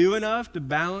I do enough to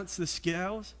balance the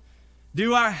scales?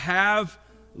 Do I have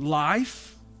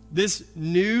life, this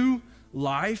new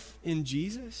life in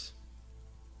Jesus?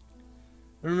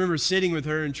 I remember sitting with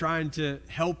her and trying to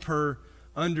help her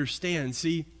understand.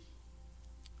 See,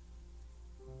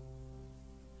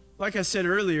 like I said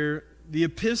earlier, the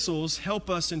epistles help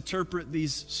us interpret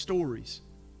these stories.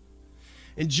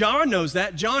 And John knows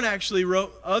that. John actually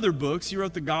wrote other books. He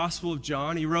wrote the Gospel of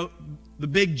John. He wrote the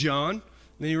Big John.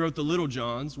 Then he wrote the Little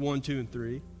Johns, 1, 2, and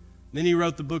 3. Then he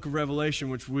wrote the book of Revelation,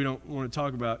 which we don't want to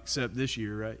talk about except this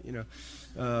year, right?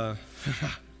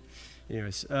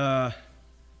 Anyways,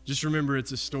 just remember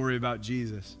it's a story about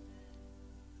Jesus.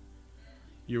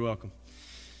 You're welcome.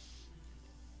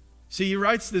 See, he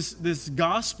writes this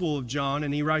Gospel of John,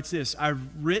 and he writes this: I've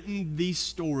written these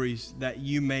stories that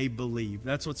you may believe.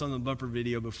 That's what's on the bumper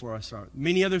video before I start.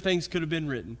 Many other things could have been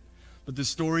written, but the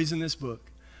stories in this book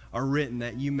are written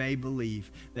that you may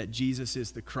believe that Jesus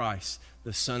is the Christ,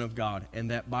 the Son of God,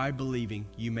 and that by believing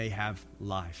you may have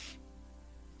life.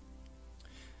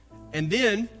 And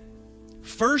then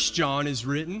 1 John is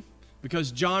written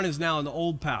because John is now an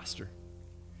old pastor.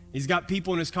 He's got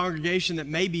people in his congregation that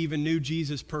maybe even knew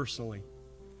Jesus personally.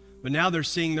 But now they're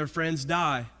seeing their friends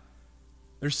die.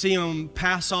 They're seeing them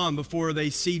pass on before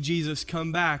they see Jesus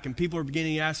come back. And people are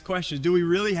beginning to ask questions. Do we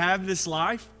really have this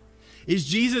life? Is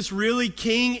Jesus really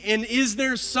king? And is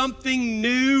there something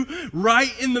new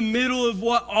right in the middle of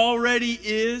what already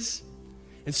is?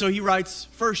 And so he writes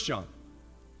 1 John.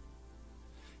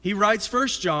 He writes 1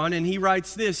 John, and he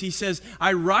writes this. He says,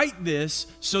 I write this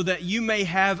so that you may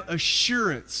have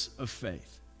assurance of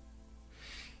faith.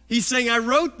 He's saying, I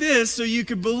wrote this so you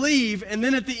could believe, and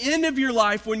then at the end of your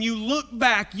life, when you look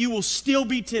back, you will still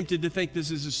be tempted to think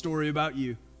this is a story about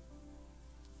you.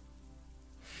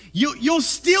 You'll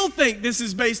still think this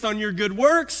is based on your good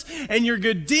works and your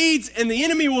good deeds, and the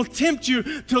enemy will tempt you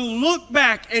to look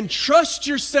back and trust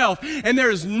yourself, and there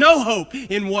is no hope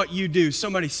in what you do.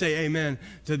 Somebody say amen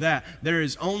to that. There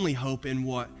is only hope in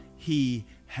what he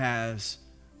has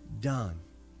done.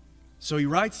 So he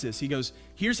writes this. He goes,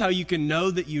 here's how you can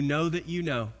know that you know that you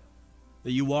know,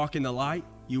 that you walk in the light,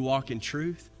 you walk in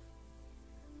truth,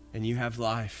 and you have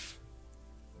life.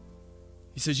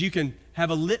 He says you can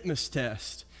have a litmus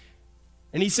test.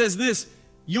 And he says this,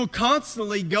 you'll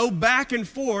constantly go back and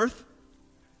forth.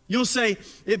 You'll say,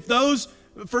 if those,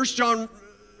 1 John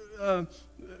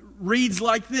reads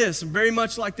like this, very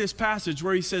much like this passage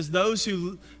where he says, those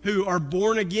who are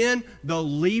born again, they'll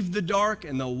leave the dark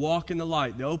and they'll walk in the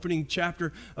light. The opening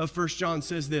chapter of 1 John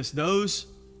says this, those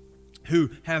who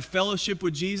have fellowship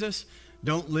with Jesus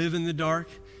don't live in the dark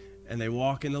and they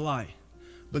walk in the light.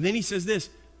 But then he says this,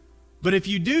 but if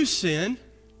you do sin,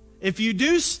 if you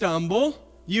do stumble,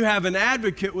 you have an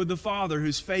advocate with the Father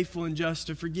who's faithful and just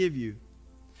to forgive you.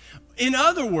 In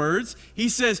other words, he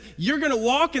says, you're going to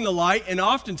walk in the light, and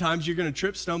oftentimes you're going to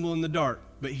trip, stumble in the dark.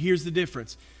 But here's the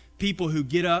difference. People who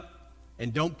get up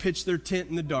and don't pitch their tent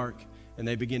in the dark, and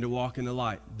they begin to walk in the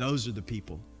light. Those are the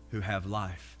people who have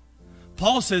life.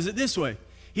 Paul says it this way.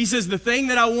 He says, the thing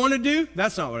that I want to do,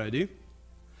 that's not what I do.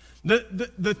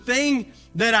 The thing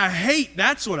that I hate,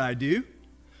 that's what I do.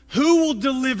 Who will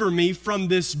deliver me from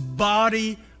this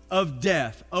body of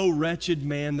death? Oh, wretched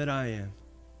man that I am.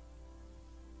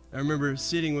 I remember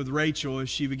sitting with Rachel as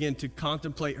she began to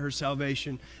contemplate her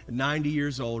salvation at 90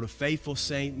 years old, a faithful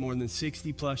saint, more than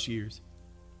 60 plus years,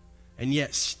 and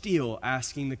yet still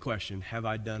asking the question, have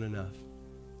I done enough?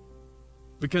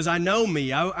 Because I know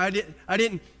me. I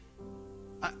didn't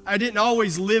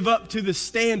always live up to the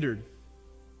standard.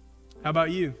 How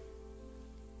about you?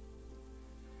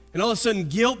 And all of a sudden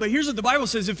guilt, but here's what the Bible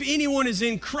says, if anyone is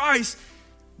in Christ,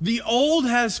 the old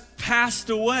has passed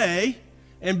away,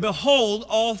 and behold,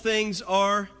 all things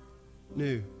are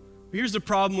new. Here's the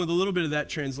problem with a little bit of that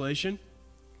translation.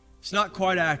 It's not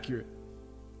quite accurate.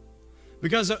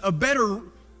 Because a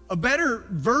better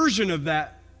version of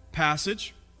that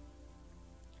passage,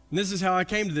 and this is how I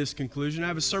came to this conclusion. I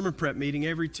have a sermon prep meeting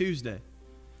every Tuesday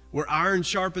where iron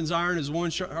sharpens iron as one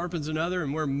sharpens another,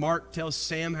 and where Mark tells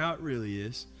Sam how it really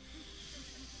is.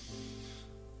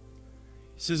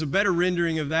 He says a better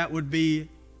rendering of that would be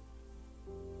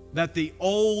that the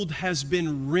old has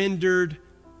been rendered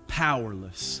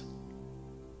powerless.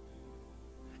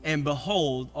 And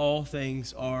behold, all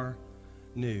things are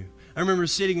new. I remember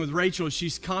sitting with Rachel,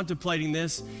 she's contemplating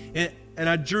this, and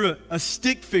I drew a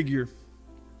stick figure.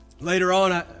 Later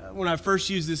on, when I first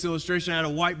used this illustration, I had a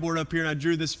whiteboard up here, and I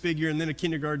drew this figure, and then a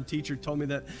kindergarten teacher told me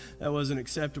that wasn't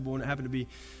acceptable, and it happened to be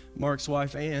Mark's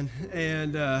wife, Ann,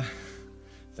 and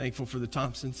thankful for the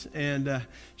Thompsons. And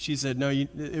she said, no, it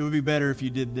would be better if you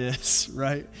did this,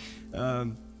 right?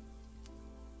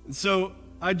 So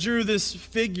I drew this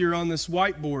figure on this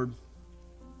whiteboard,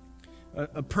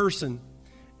 a person,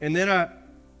 and then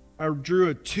I drew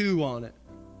a 2 on it,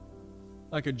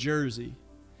 like a jersey.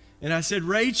 And I said,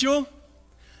 Rachel,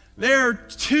 there are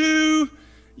 2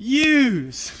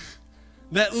 yous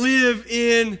that live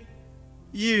in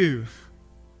you.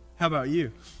 How about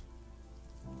you?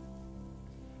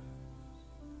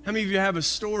 How many of you have a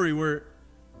story where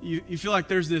you feel like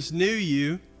there's this new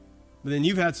you, but then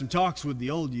you've had some talks with the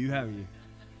old you, haven't you?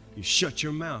 You shut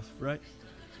your mouth, right?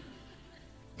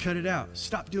 Cut it out.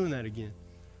 Stop doing that again,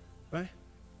 right?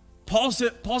 Paul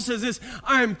says this,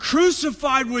 I am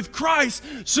crucified with Christ,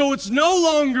 so it's no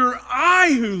longer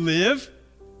I who live,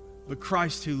 but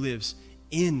Christ who lives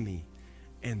in me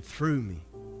and through me.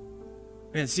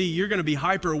 Man, see, you're going to be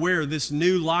hyper aware of this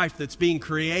new life that's being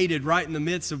created right in the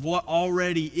midst of what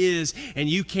already is, and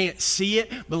you can't see it,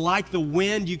 but like the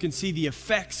wind, you can see the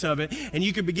effects of it, and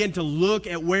you can begin to look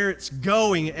at where it's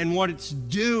going and what it's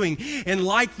doing. And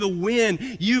like the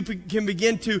wind, you can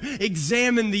begin to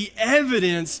examine the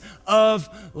evidence of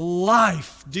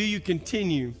life. Do you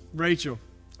continue? Rachel,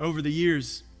 over the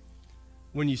years,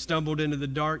 when you stumbled into the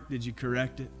dark, did you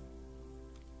correct it?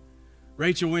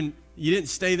 Rachel, when you didn't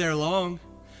stay there long,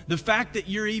 the fact that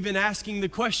you're even asking the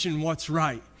question, what's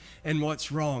right and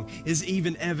what's wrong, is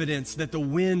even evidence that the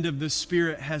wind of the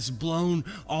Spirit has blown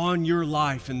on your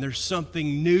life, and there's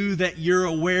something new that you're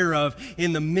aware of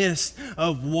in the midst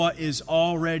of what is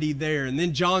already there. And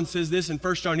then John says this in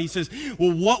 1 John, he says,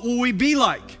 well, what will we be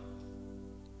like? He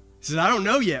says, I don't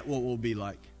know yet what we'll be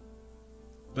like,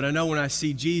 but I know when I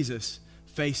see Jesus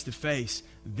face to face,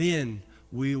 then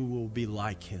we will be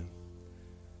like him.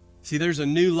 See, there's a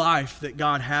new life that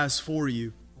God has for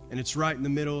you, and it's right in the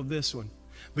middle of this one.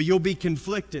 But you'll be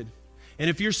conflicted. And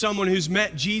if you're someone who's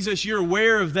met Jesus, you're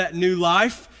aware of that new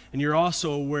life, and you're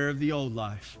also aware of the old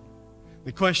life.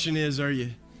 The question is, are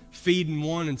you feeding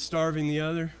one and starving the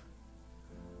other?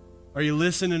 Are you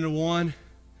listening to one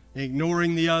and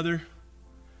ignoring the other?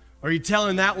 Are you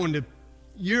telling that one to,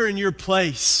 you're in your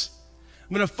place?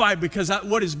 I'm going to fight because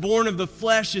what is born of the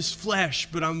flesh is flesh,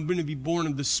 but I'm going to be born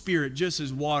of the Spirit, just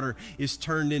as water is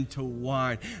turned into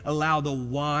wine. Allow the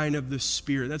wine of the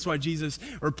Spirit. That's why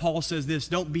Paul says this,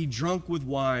 don't be drunk with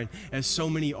wine as so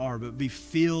many are, but be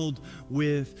filled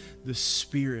with the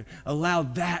Spirit. Allow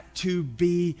that to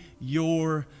be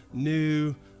your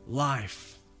new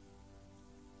life.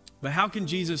 But how can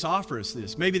Jesus offer us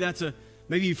this? Maybe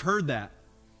you've heard that.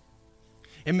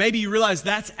 And maybe you realize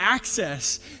that's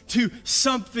access to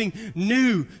something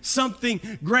new, something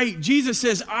great. Jesus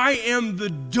says, I am the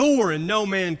door, and no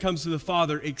man comes to the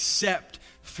Father except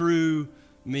through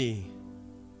me.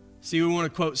 See, we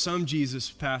want to quote some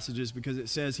Jesus passages because it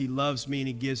says he loves me and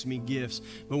he gives me gifts.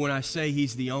 But when I say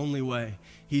he's the only way,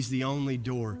 he's the only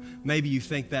door, maybe you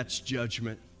think that's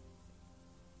judgment.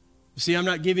 See, I'm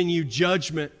not giving you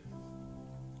judgment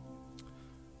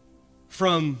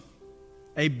from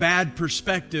a bad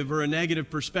perspective or a negative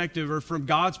perspective or from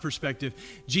God's perspective.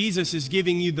 Jesus is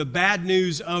giving you the bad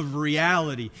news of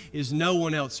reality is no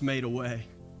one else made a way.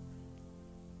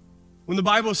 When the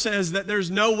Bible says that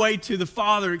there's no way to the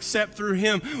Father except through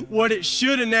Him, what it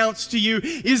should announce to you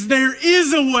is there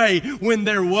is a way when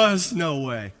there was no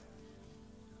way.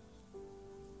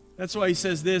 That's why He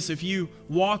says this, if you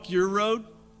walk your road,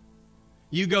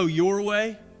 you go your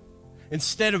way,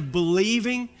 instead of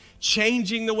believing,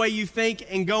 changing the way you think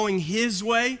and going His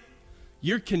way,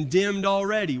 you're condemned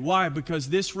already. Why? Because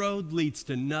this road leads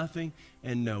to nothing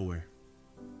and nowhere.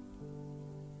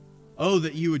 Oh,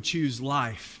 that you would choose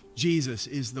life. Jesus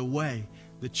is the way,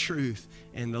 the truth,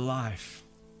 and the life.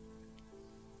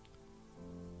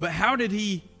 But how did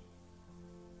He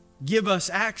give us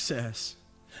access?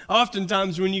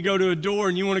 Oftentimes when you go to a door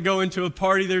and you want to go into a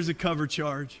party, there's a cover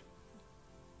charge.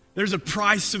 There's a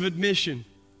price of admission.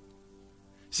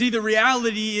 See, the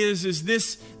reality is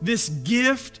this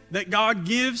gift that God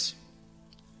gives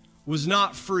was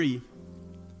not free,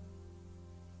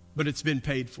 but it's been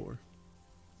paid for.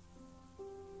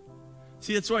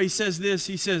 See, that's why He says this.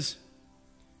 He says,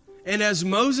 and as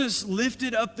Moses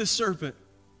lifted up the serpent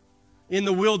in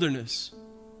the wilderness,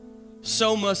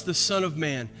 so must the Son of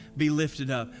Man be lifted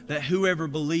up, that whoever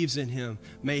believes in Him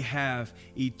may have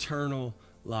eternal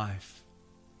life.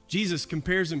 Jesus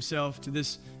compares Himself to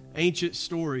this ancient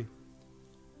story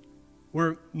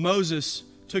where Moses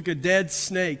took a dead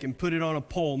snake and put it on a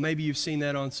pole. Maybe you've seen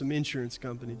that on some insurance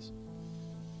companies.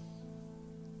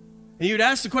 And you would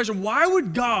ask the question, why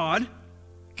would God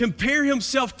compare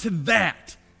Himself to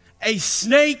that? A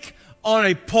snake on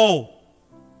a pole.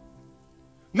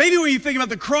 Maybe when you think about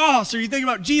the cross or you think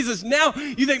about Jesus now,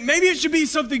 you think maybe it should be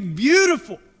something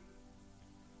beautiful.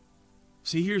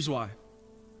 See, here's why.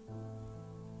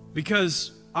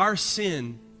 Because our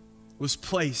sin was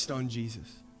placed on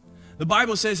Jesus. The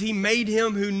Bible says He made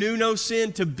Him who knew no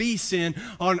sin to be sin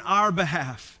on our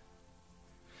behalf.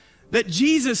 That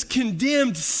Jesus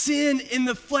condemned sin in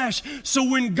the flesh. So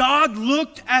when God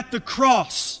looked at the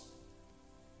cross,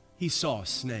 He saw a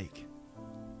snake.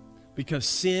 Because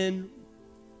sin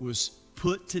was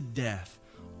put to death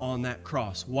on that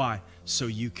cross. Why? So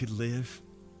you could live.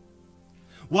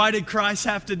 Why did Christ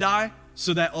have to die?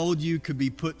 So that old you could be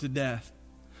put to death.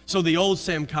 So the old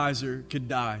Sam Kaiser could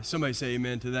die. Somebody say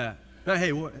amen to that. Now,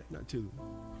 hey, what? Not too.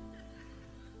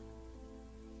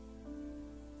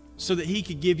 So that He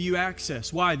could give you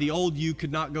access. Why? The old you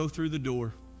could not go through the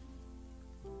door.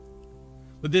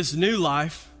 But this new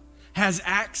life has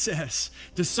access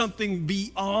to something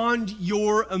beyond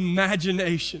your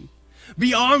imagination,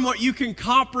 beyond what you can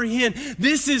comprehend.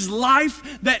 This is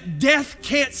life that death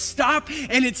can't stop,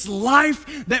 and it's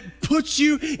life that puts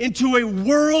you into a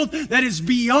world that is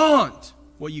beyond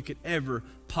what you could ever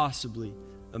possibly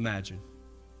imagine.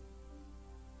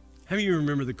 How many of you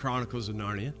remember the Chronicles of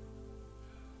Narnia?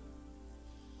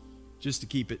 Just to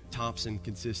keep it Thompson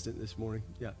consistent this morning.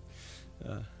 Yeah.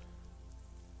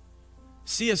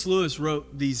 C.S. Lewis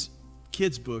wrote these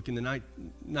kids' book in the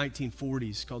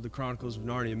 1940s called The Chronicles of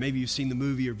Narnia. Maybe you've seen the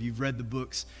movie or you've read the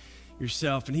books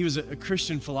yourself. And he was a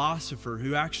Christian philosopher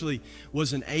who actually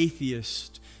was an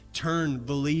atheist turned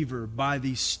believer by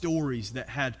these stories that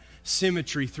had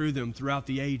symmetry through them throughout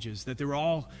the ages, that they were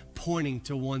all pointing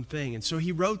to one thing. And so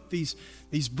he wrote these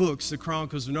books, The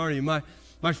Chronicles of Narnia.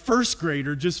 My first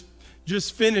grader just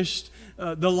finished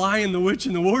The Lion, the Witch,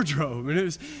 and the Wardrobe.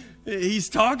 And he's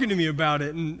talking to me about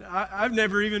it, and I've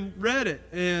never even read it.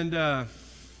 And right,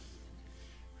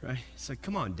 it's like,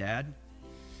 come on, Dad.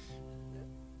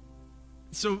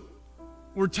 So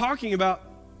we're talking about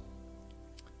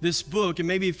this book, and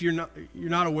maybe if you're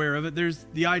not aware of it, there's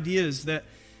the idea is that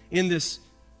in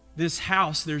this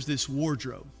house there's this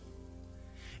wardrobe.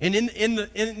 And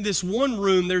in this one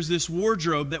room, there's this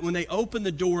wardrobe that when they open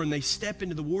the door and they step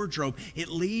into the wardrobe, it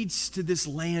leads to this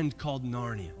land called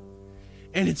Narnia.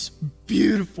 And it's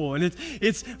beautiful, and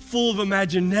it's full of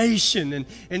imagination.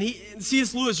 And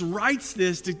C.S. Lewis writes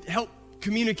this to help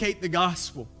communicate the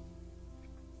gospel.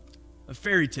 A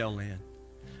fairy tale land.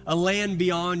 A land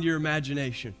beyond your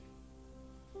imagination.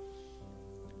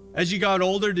 As you got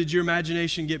older, did your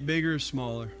imagination get bigger or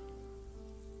smaller?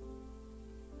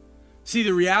 See,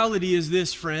 the reality is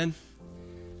this, friend.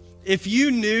 If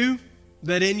you knew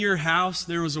that in your house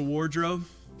there was a wardrobe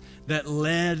that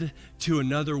led to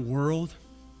another world,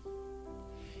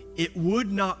 it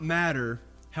would not matter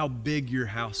how big your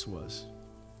house was.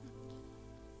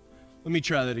 Let me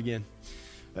try that again.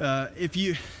 If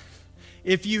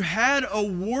you had a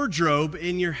wardrobe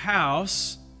in your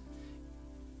house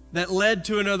that led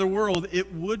to another world,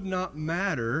 it would not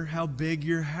matter how big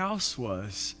your house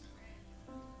was.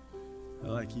 I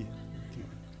like you.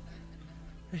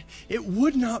 It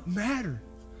would not matter,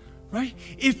 right?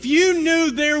 If you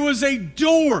knew there was a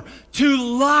door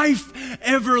to life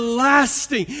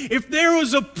everlasting, if there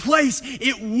was a place,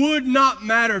 it would not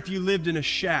matter if you lived in a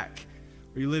shack,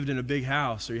 or you lived in a big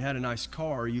house, or you had a nice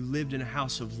car, or you lived in a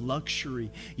house of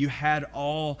luxury. You had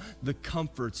all the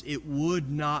comforts. It would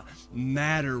not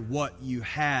matter what you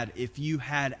had if you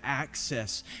had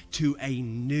access to a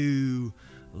new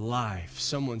life.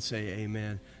 Someone say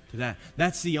amen to that.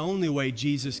 That's the only way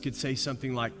Jesus could say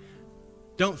something like,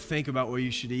 don't think about what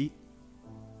you should eat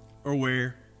or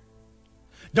wear.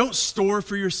 Don't store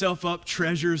for yourself up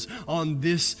treasures on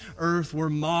this earth where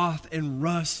moth and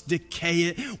rust decay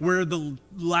it, where the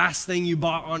last thing you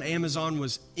bought on Amazon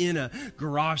was in a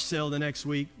garage sale the next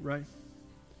week, right?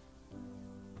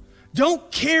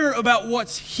 Don't care about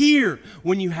what's here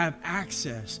when you have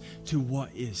access to what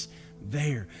is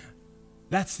there.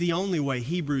 That's the only way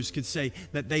Hebrews could say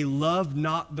that they loved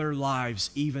not their lives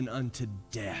even unto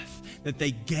death, that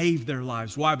they gave their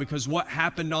lives. Why? Because what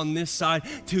happened on this side,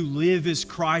 to live is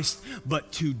Christ,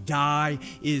 but to die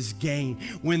is gain.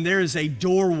 When there is a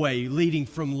doorway leading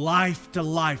from life to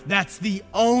life, that's the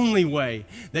only way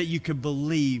that you could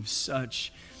believe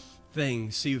such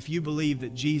things. See, if you believe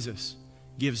that Jesus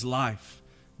gives life,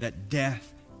 that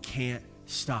death can't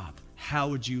stop, how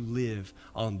would you live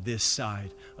on this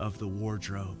side of the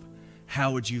wardrobe?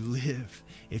 How would you live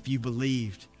if you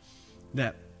believed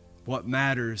that what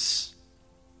matters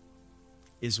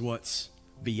is what's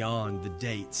beyond the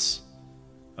dates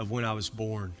of when I was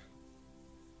born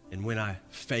and when I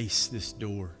face this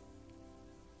door?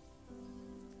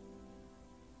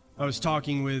 I was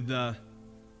talking with a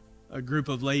group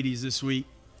of ladies this week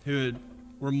who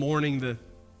were mourning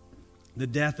the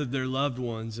death of their loved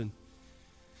ones, and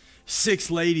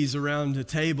 6 ladies around the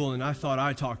table, and I thought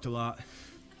I talked a lot.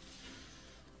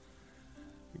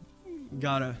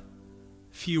 Got a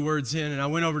few words in, and I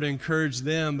went over to encourage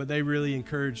them, but they really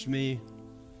encouraged me.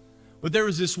 But there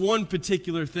was this one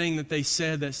particular thing that they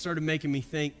said that started making me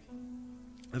think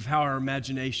of how our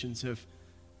imaginations have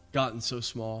gotten so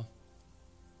small.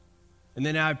 And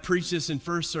then I preached this in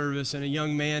first service, and a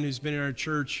young man who's been in our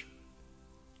church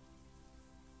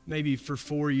maybe for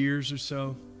 4 years or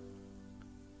so,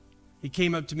 he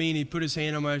came up to me and he put his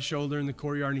hand on my shoulder in the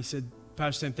courtyard and he said,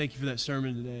 Pastor Sam, thank you for that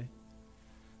sermon today.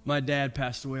 My dad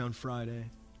passed away on Friday.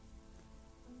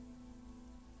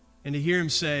 And to hear him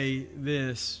say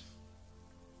this,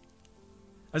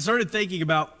 I started thinking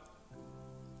about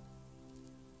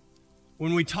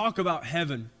when we talk about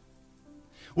heaven,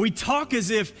 we talk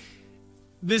as if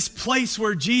this place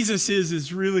where Jesus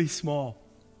is really small.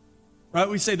 Right?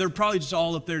 We say they're probably just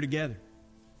all up there together.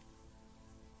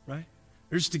 Right?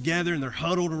 They're just together and they're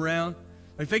huddled around.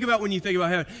 Like, think about when you think about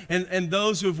heaven. And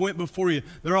those who have went before you,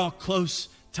 they're all close,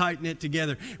 tight-knit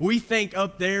together. We think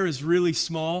up there is really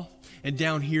small and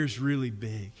down here is really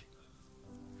big.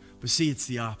 But see, it's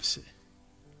the opposite.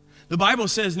 The Bible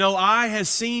says, no eye has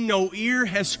seen, no ear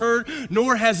has heard,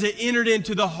 nor has it entered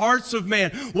into the hearts of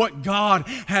man what God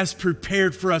has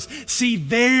prepared for us. See,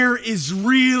 there is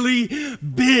really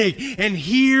big, and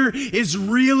here is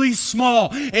really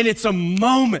small. And it's a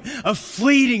moment, a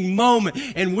fleeting moment,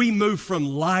 and we move from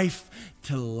life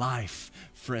to life,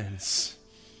 friends.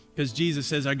 Because Jesus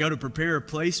says, I go to prepare a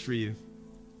place for you.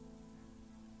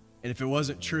 And if it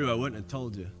wasn't true, I wouldn't have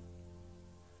told you.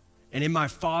 And in my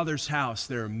Father's house,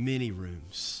 there are many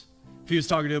rooms. If he was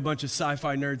talking to a bunch of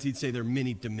sci-fi nerds, he'd say there are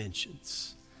many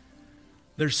dimensions.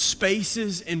 There's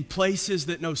spaces and places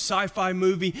that no sci-fi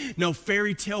movie, no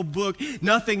fairy tale book,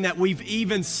 nothing that we've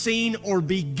even seen or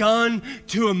begun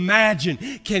to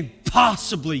imagine can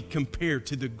possibly compare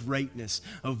to the greatness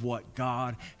of what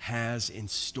God has in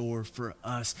store for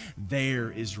us. There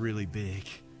is really big.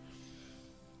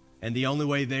 And the only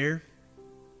way there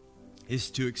is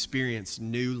to experience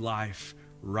new life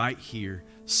right here,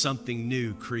 something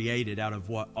new created out of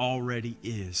what already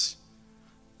is.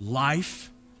 Life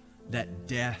that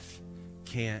death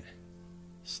can't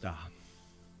stop.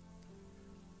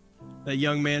 That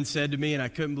young man said to me, and I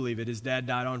couldn't believe it, his dad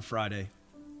died on Friday.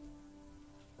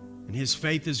 And his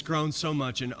faith has grown so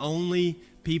much, and only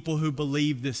people who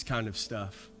believe this kind of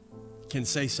stuff can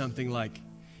say something like,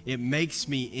 it makes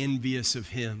me envious of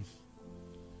him.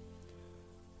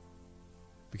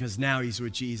 Because now he's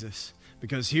with Jesus.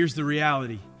 Because here's the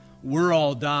reality. We're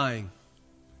all dying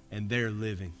and they're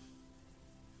living.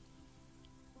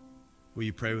 Will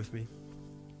you pray with me?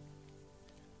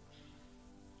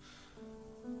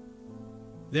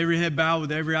 With every head bowed,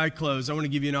 with every eye closed, I want to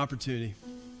give you an opportunity.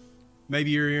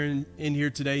 Maybe you're in here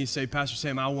today and you say, Pastor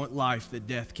Sam, I want life that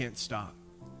death can't stop.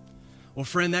 Well,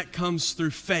 friend, that comes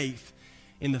through faith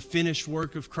in the finished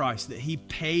work of Christ, that he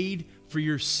paid for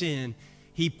your sin.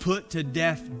 He put to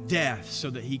death so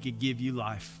that he could give you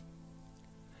life.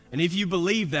 And if you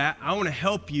believe that, I want to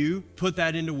help you put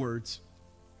that into words.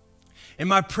 And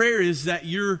my prayer is that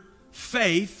your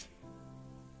faith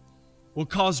will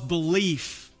cause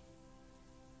belief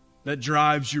that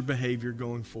drives your behavior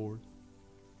going forward,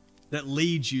 that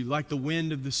leads you like the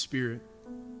wind of the Spirit,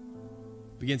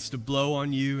 begins to blow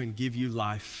on you and give you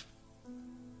life.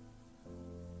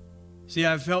 See,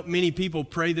 I've helped many people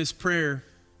pray this prayer,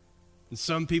 and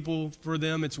some people, for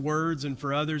them, it's words, and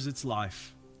for others, it's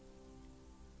life.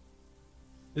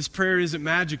 This prayer isn't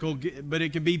magical, but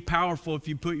it can be powerful if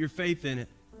you put your faith in it.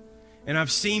 And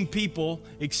I've seen people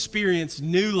experience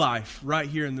new life right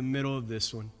here in the middle of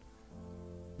this one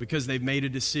because they've made a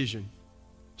decision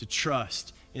to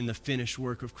trust in the finished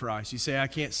work of Christ. You say, I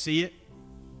can't see it,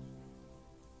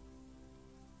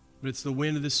 but it's the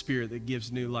wind of the Spirit that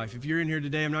gives new life. If you're in here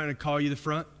today, I'm not going to call you to the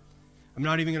front. I'm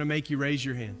not even going to make you raise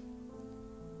your hand.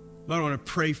 But I want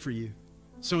to pray for you.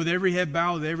 So with every head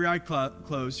bowed, with every eye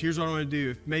closed, here's what I want to do.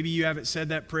 If maybe you haven't said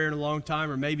that prayer in a long time,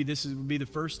 or maybe this would be the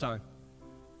first time,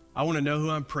 I want to know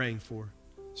who I'm praying for.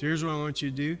 So here's what I want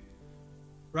you to do.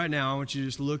 Right now, I want you to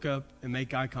just look up and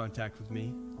make eye contact with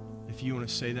me if you want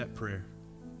to say that prayer.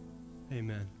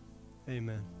 Amen.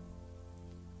 Amen.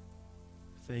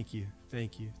 Thank you.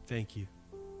 Thank you. Thank you.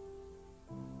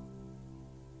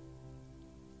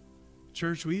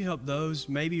 Church, will you help those?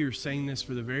 Maybe you're saying this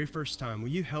for the very first time. Will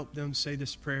you help them say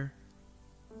this prayer?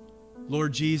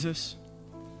 Lord Jesus,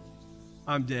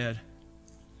 I'm dead.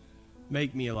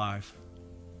 Make me alive.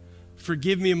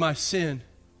 Forgive me of my sin.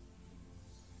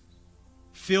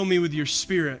 Fill me with your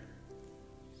Spirit.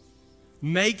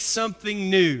 Make something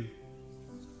new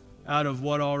out of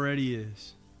what already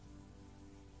is.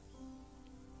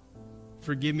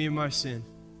 Forgive me of my sin.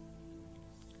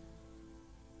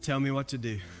 Tell me what to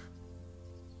do.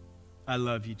 I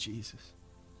love you, Jesus.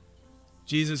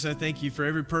 Jesus, I thank you for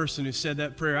every person who said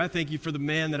that prayer. I thank you for the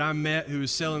man that I met who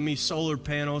was selling me solar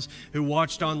panels, who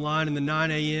watched online in the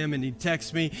 9 a.m. and he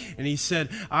texted me and he said,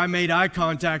 I made eye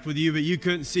contact with you, but you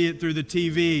couldn't see it through the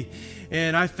TV.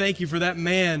 And I thank you for that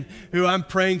man who I'm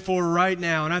praying for right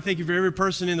now. And I thank you for every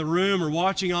person in the room or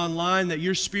watching online that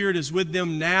your Spirit is with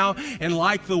them now. And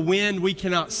like the wind, we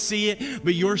cannot see it,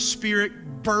 but your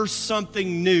Spirit bursts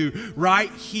something new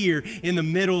right here in the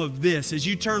middle of this. As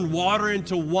you turn water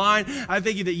into wine, I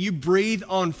thank you that you breathe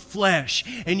on flesh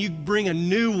and you bring a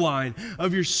new wine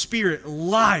of your Spirit,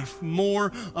 life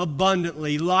more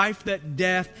abundantly, life that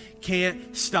death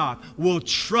can't stop. We'll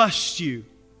trust you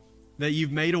that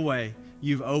you've made a way,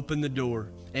 you've opened the door,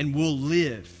 and we'll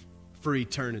live for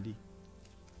eternity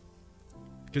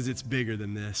because it's bigger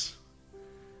than this.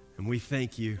 And we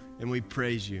thank you and we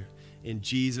praise you in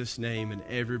Jesus' name. And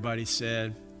everybody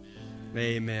said,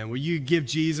 amen. Will you give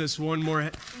Jesus one more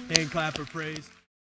hand clap of praise?